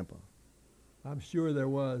in Tampa. I'm sure there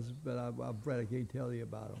was, but I'm afraid I can't tell you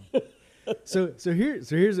about them. So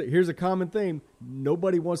here's a common theme.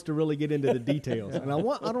 Nobody wants to really get into the details, and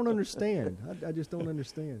I don't understand. I just don't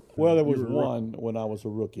understand. Well, there was one when I was a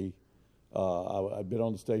rookie. I'd been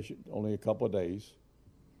on the station only a couple of days,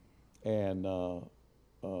 and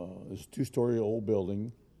it's a 2-story old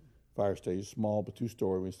building, fire station, small but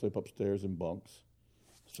 2-story. We sleep upstairs in bunks,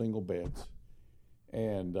 single beds,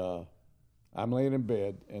 and I'm laying in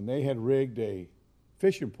bed, and they had rigged a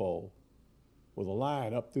fishing pole with a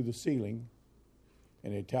line up through the ceiling,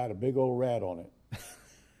 and they tied a big old rat on it.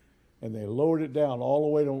 And they lowered it down all the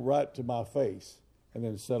way right to my face, and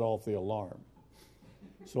then set off the alarm.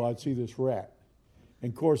 So I'd see this rat.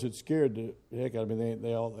 And of course, it scared the heck out of me.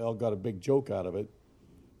 They all got a big joke out of it,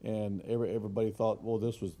 and everybody thought, well,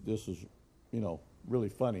 this was really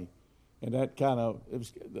funny. And that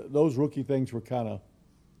those rookie things were kind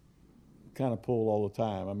of pulled all the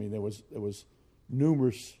time. I mean, there was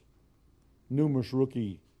numerous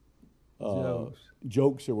rookie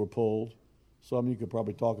jokes that were pulled. Some you could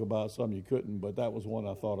probably talk about, some you couldn't, but that was one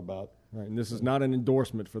I thought about. Right, and this is not an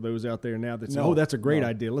endorsement for those out there now that say, "Oh, that's a great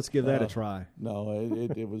idea. Let's give that a try." No,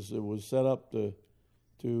 it was set up and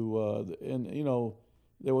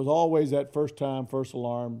there was always that first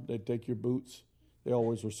alarm. They'd take your boots. They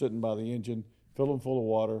always were sitting by the engine, fill them full of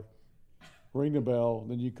water, ring the bell,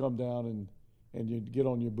 then you come down and you'd get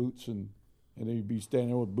on your boots and then you'd be standing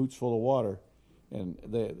there with boots full of water. And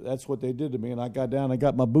that's what they did to me. And I got down, I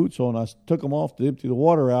got my boots on, I took them off to empty the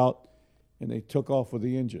water out, and they took off with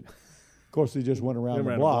the engine. Of course, they just went around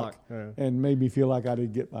the block and made me feel like I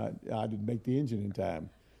didn't make the engine in time.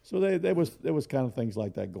 So there was kind of things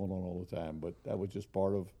like that going on all the time, but that was just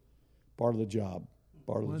part of the job.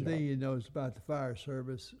 One thing you notice about the fire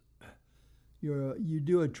service, you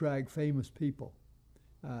do attract famous people.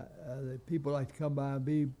 The people like to come by and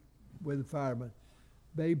be with the firemen.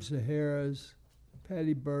 Babe Sahara's,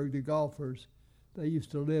 Patty Berg, the golfers, they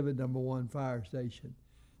used to live at number 1 fire station.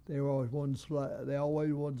 They always wanted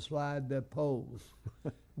to slide their poles.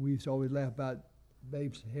 We used to always laugh about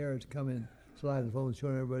Babes Harris coming sliding the poles,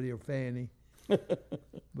 showing everybody her fanny.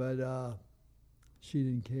 But she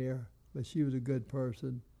didn't care. But she was a good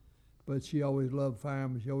person. But she always loved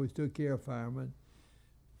firemen. She always took care of firemen.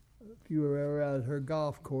 If you were ever out at her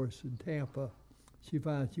golf course in Tampa, she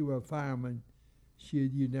found out you were a fireman.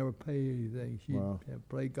 You'd never pay anything. She'd have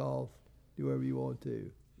play golf, do whatever you want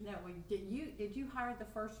to. Now, did you hire the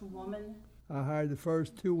first woman? I hired the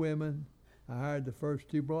first 2 women. I hired the first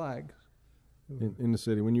 2 blacks. In the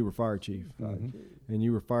city when you were fire chief. Mm-hmm. And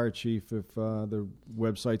you were fire chief, if the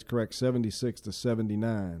website's correct, 76 to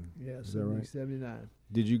 79. Yeah, is that right? 79.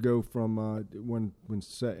 Did you go from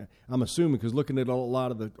I'm assuming, because looking at a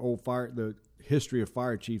lot of the old the history of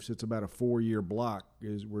fire chiefs, it's about a 4-year block.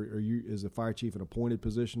 Is the fire chief an appointed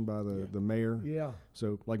position by the mayor? Yeah.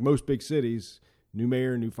 So like most big cities, new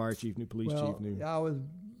mayor, new fire chief, new police chief, new. I was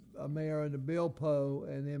a mayor under Bill Poe,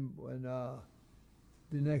 and then when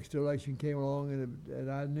the next election came along,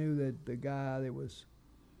 and I knew that the guy that was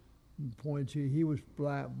appointed, he was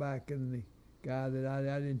back in the guy that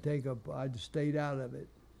I didn't take up. I just stayed out of it,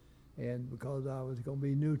 and because I was going to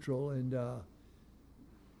be neutral, and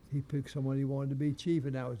he picked someone he wanted to be chief,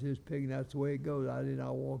 and I was his pick, and that's the way it goes. I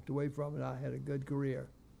walked away from it. I had a good career.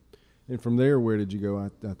 And from there, where did you go?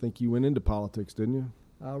 I think you went into politics, didn't you?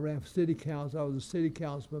 I ran for city council. I was a city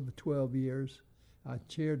councilman for 12 years. I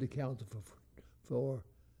chaired the council for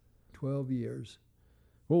 12 years.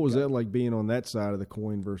 What was that like, being on that side of the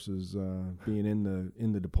coin versus being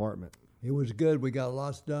in the department? It was good. We got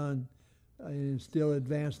lots done, and still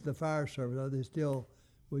advanced the fire service. They still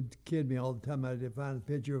would kid me all the time. I did find a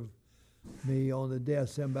picture of me on the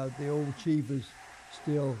desk saying about the old chief is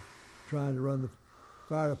still trying to run the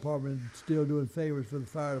fire department, still doing favors for the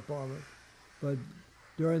fire department. But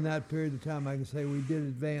during that period of time, I can say we did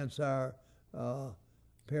advance our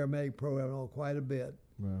paramedic program quite a bit.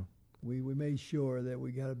 Wow. We made sure that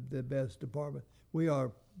we got the best department.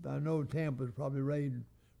 I know Tampa's probably rated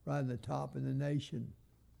right in the top in the nation.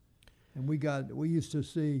 And we used to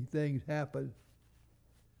see things happen.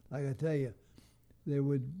 Like I tell you,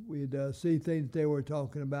 we'd see things they were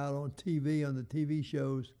talking about on TV, on the TV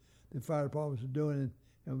shows the fire departments were doing,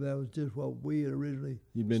 and that was just what we had originally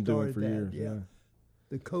You'd been doing for years. Yeah.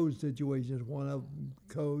 The code situation is one of them.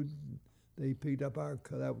 Code, they picked up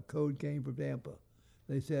that code came from Tampa.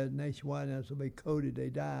 They said nationwide, now somebody coded, they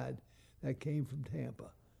died. That came from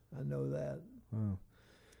Tampa. I know that. Wow.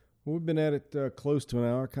 Well, we've been at it close to an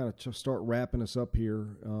hour. Kind of start wrapping us up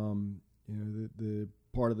here. The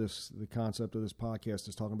part of the concept of this podcast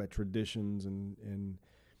is talking about traditions and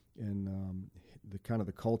the kind of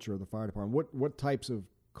the culture of the fire department. What types of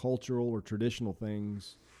cultural or traditional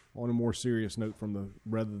things, on a more serious note,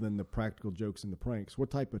 rather than the practical jokes and the pranks,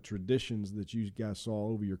 what type of traditions that you guys saw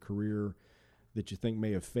over your career that you think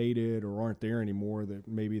may have faded or aren't there anymore that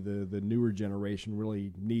maybe the newer generation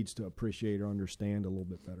really needs to appreciate or understand a little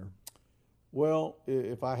bit better? Well,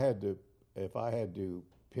 if I had to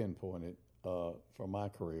pinpoint it from my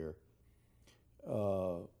career,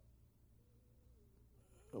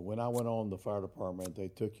 when I went on the fire department, they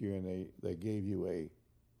took you and they gave you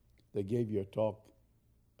a talk.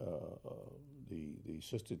 The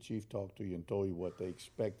assistant chief talked to you and told you what they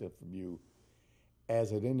expected from you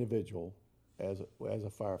as an individual, as a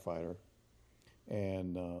firefighter,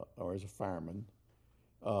 and or as a fireman,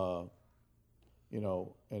 and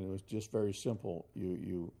it was just very simple.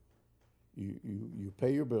 You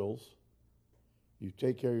pay your bills, you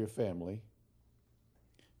take care of your family,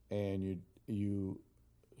 and you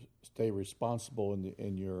stay responsible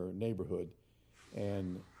in your neighborhood,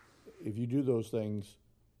 and if you do those things,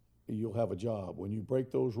 you'll have a job. When you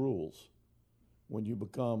break those rules, when you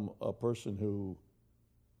become a person who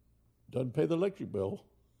doesn't pay the electric bill,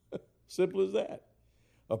 simple as that.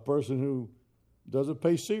 A person who doesn't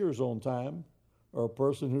pay Sears on time, or a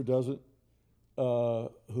person who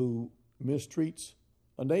mistreats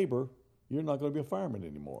a neighbor, you're not going to be a fireman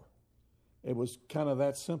anymore. It was kind of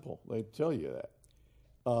that simple. They tell you that.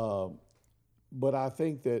 But I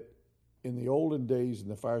think that in the olden days in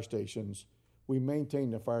the fire stations, we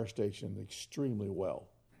maintained the fire station extremely well,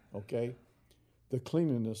 okay? The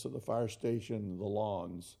cleanliness of the fire station, the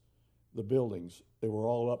lawns, the buildings, they were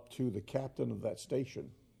all up to the captain of that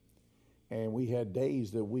station. And we had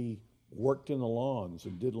days that we worked in the lawns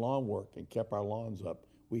and did lawn work and kept our lawns up.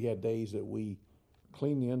 We had days that we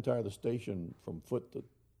cleaned the entire station from foot to,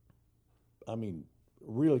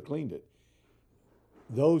 really cleaned it.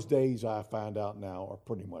 those days I find out now are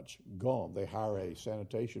pretty much gone. They hire a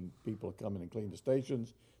sanitation people to come in and clean the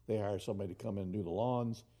stations. They hire somebody to come in and do the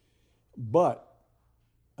lawns. But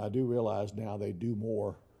I do realize now they do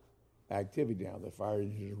more activity now. The fire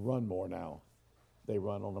engines run more now. They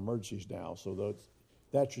run on emergencies now. So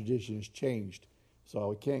that tradition has changed. So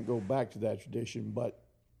we can't go back to that tradition. But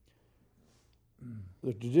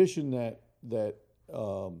the tradition that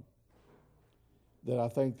I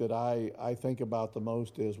think that I think about the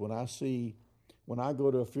most is when I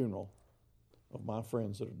go to a funeral of my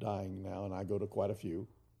friends that are dying now, and I go to quite a few,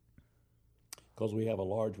 because we have a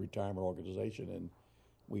large retirement organization, and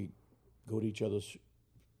we go to each other's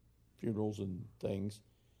funerals and things,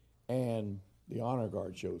 and the honor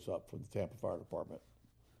guard shows up from the Tampa Fire Department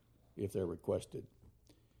if they're requested.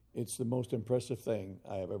 It's the most impressive thing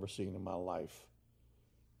I have ever seen in my life.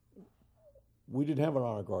 We didn't have an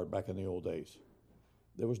honor guard back in the old days.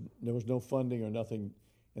 There was no funding or nothing,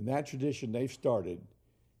 and that tradition they've started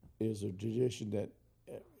is a tradition that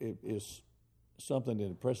it is something that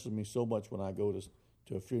impresses me so much when I go to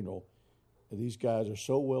a funeral. These guys are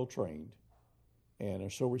so well trained and are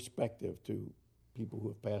so respectful to people who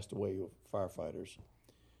have passed away, firefighters,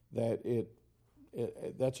 that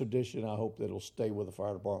that tradition, I hope that it'll stay with the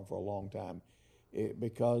fire department for a long time,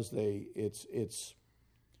 because the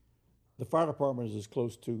fire department is as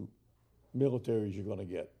close to military as you're going to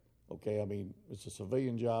get. Okay, I mean, it's a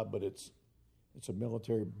civilian job, but it's a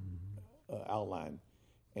military outline,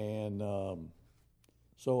 and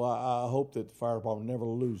so I hope that the fire department never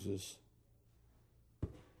loses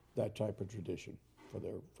that type of tradition for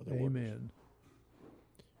their workers. Amen.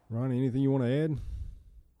 Ronnie, anything you want to add?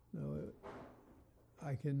 No,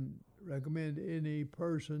 I can recommend any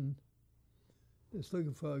person that's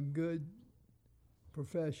looking for a good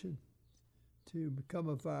profession to become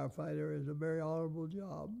a firefighter. Is a very honorable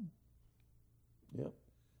job. Yep,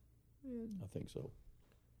 And I think so.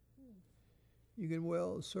 you can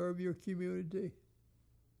well serve your community.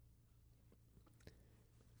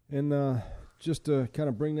 And just to kind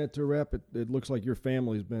of bring that to a wrap, it looks like your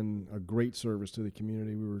family's been a great service to the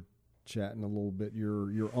community. We were chatting a little bit.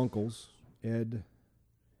 Your uncles, Ed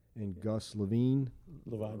and Gus Levine,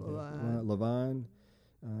 Levine,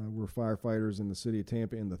 were firefighters in the city of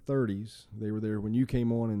Tampa in the 30s. They were there when you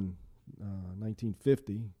came on in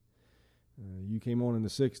 1950. You came on in the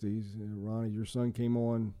 60s. Ronnie, your son came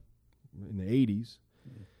on in the 80s.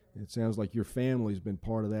 Mm-hmm. It sounds like your family's been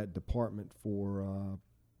part of that department for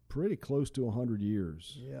pretty close to 100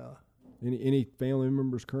 years. Yeah. Any family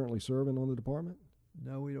members currently serving on the department?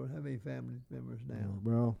 No, we don't have any family members now.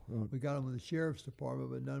 Well, we got them with the sheriff's department,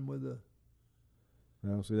 but none with the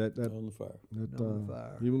well, see that On the fire. on the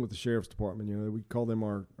fire. Even with the sheriff's department, we call them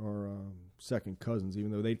our second cousins,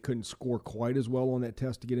 even though they couldn't score quite as well on that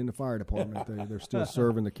test to get in the fire department. They're still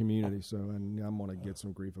serving the community. So, and I'm going to get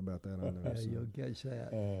some grief about that. I know. Yeah, so. you'll catch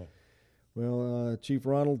that. Well, Chief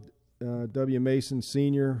Ronald W. Mason,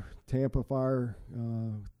 Senior, Tampa Fire,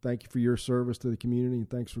 thank you for your service to the community, and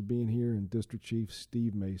thanks for being here. And District Chief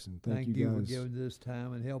Steve Mason, thank you guys. For giving this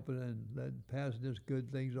time and helping and passing this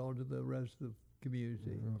good things on to the rest of the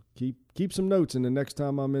community. Keep some notes, and the next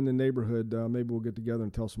time I'm in the neighborhood, maybe we'll get together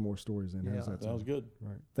and tell some more stories then. Yeah. How's that Sounds good.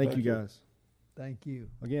 Right. Thank you guys. Thank you.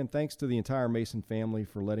 Again, thanks to the entire Mason family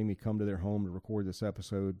for letting me come to their home to record this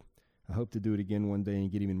episode. I hope to do it again one day and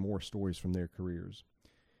get even more stories from their careers.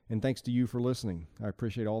 And thanks to you for listening. I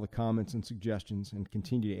appreciate all the comments and suggestions and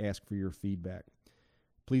continue to ask for your feedback.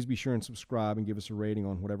 Please be sure and subscribe and give us a rating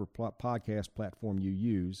on whatever podcast platform you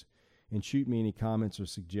use, and shoot me any comments or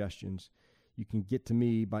suggestions. You can get to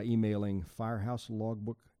me by emailing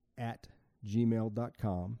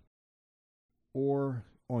firehouselogbook@gmail.com, or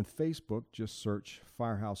on Facebook, just search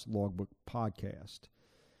Firehouse Logbook Podcast.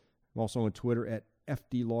 I'm also on Twitter at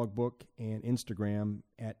FD Logbook and Instagram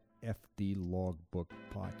at FD Logbook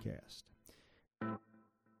Podcast.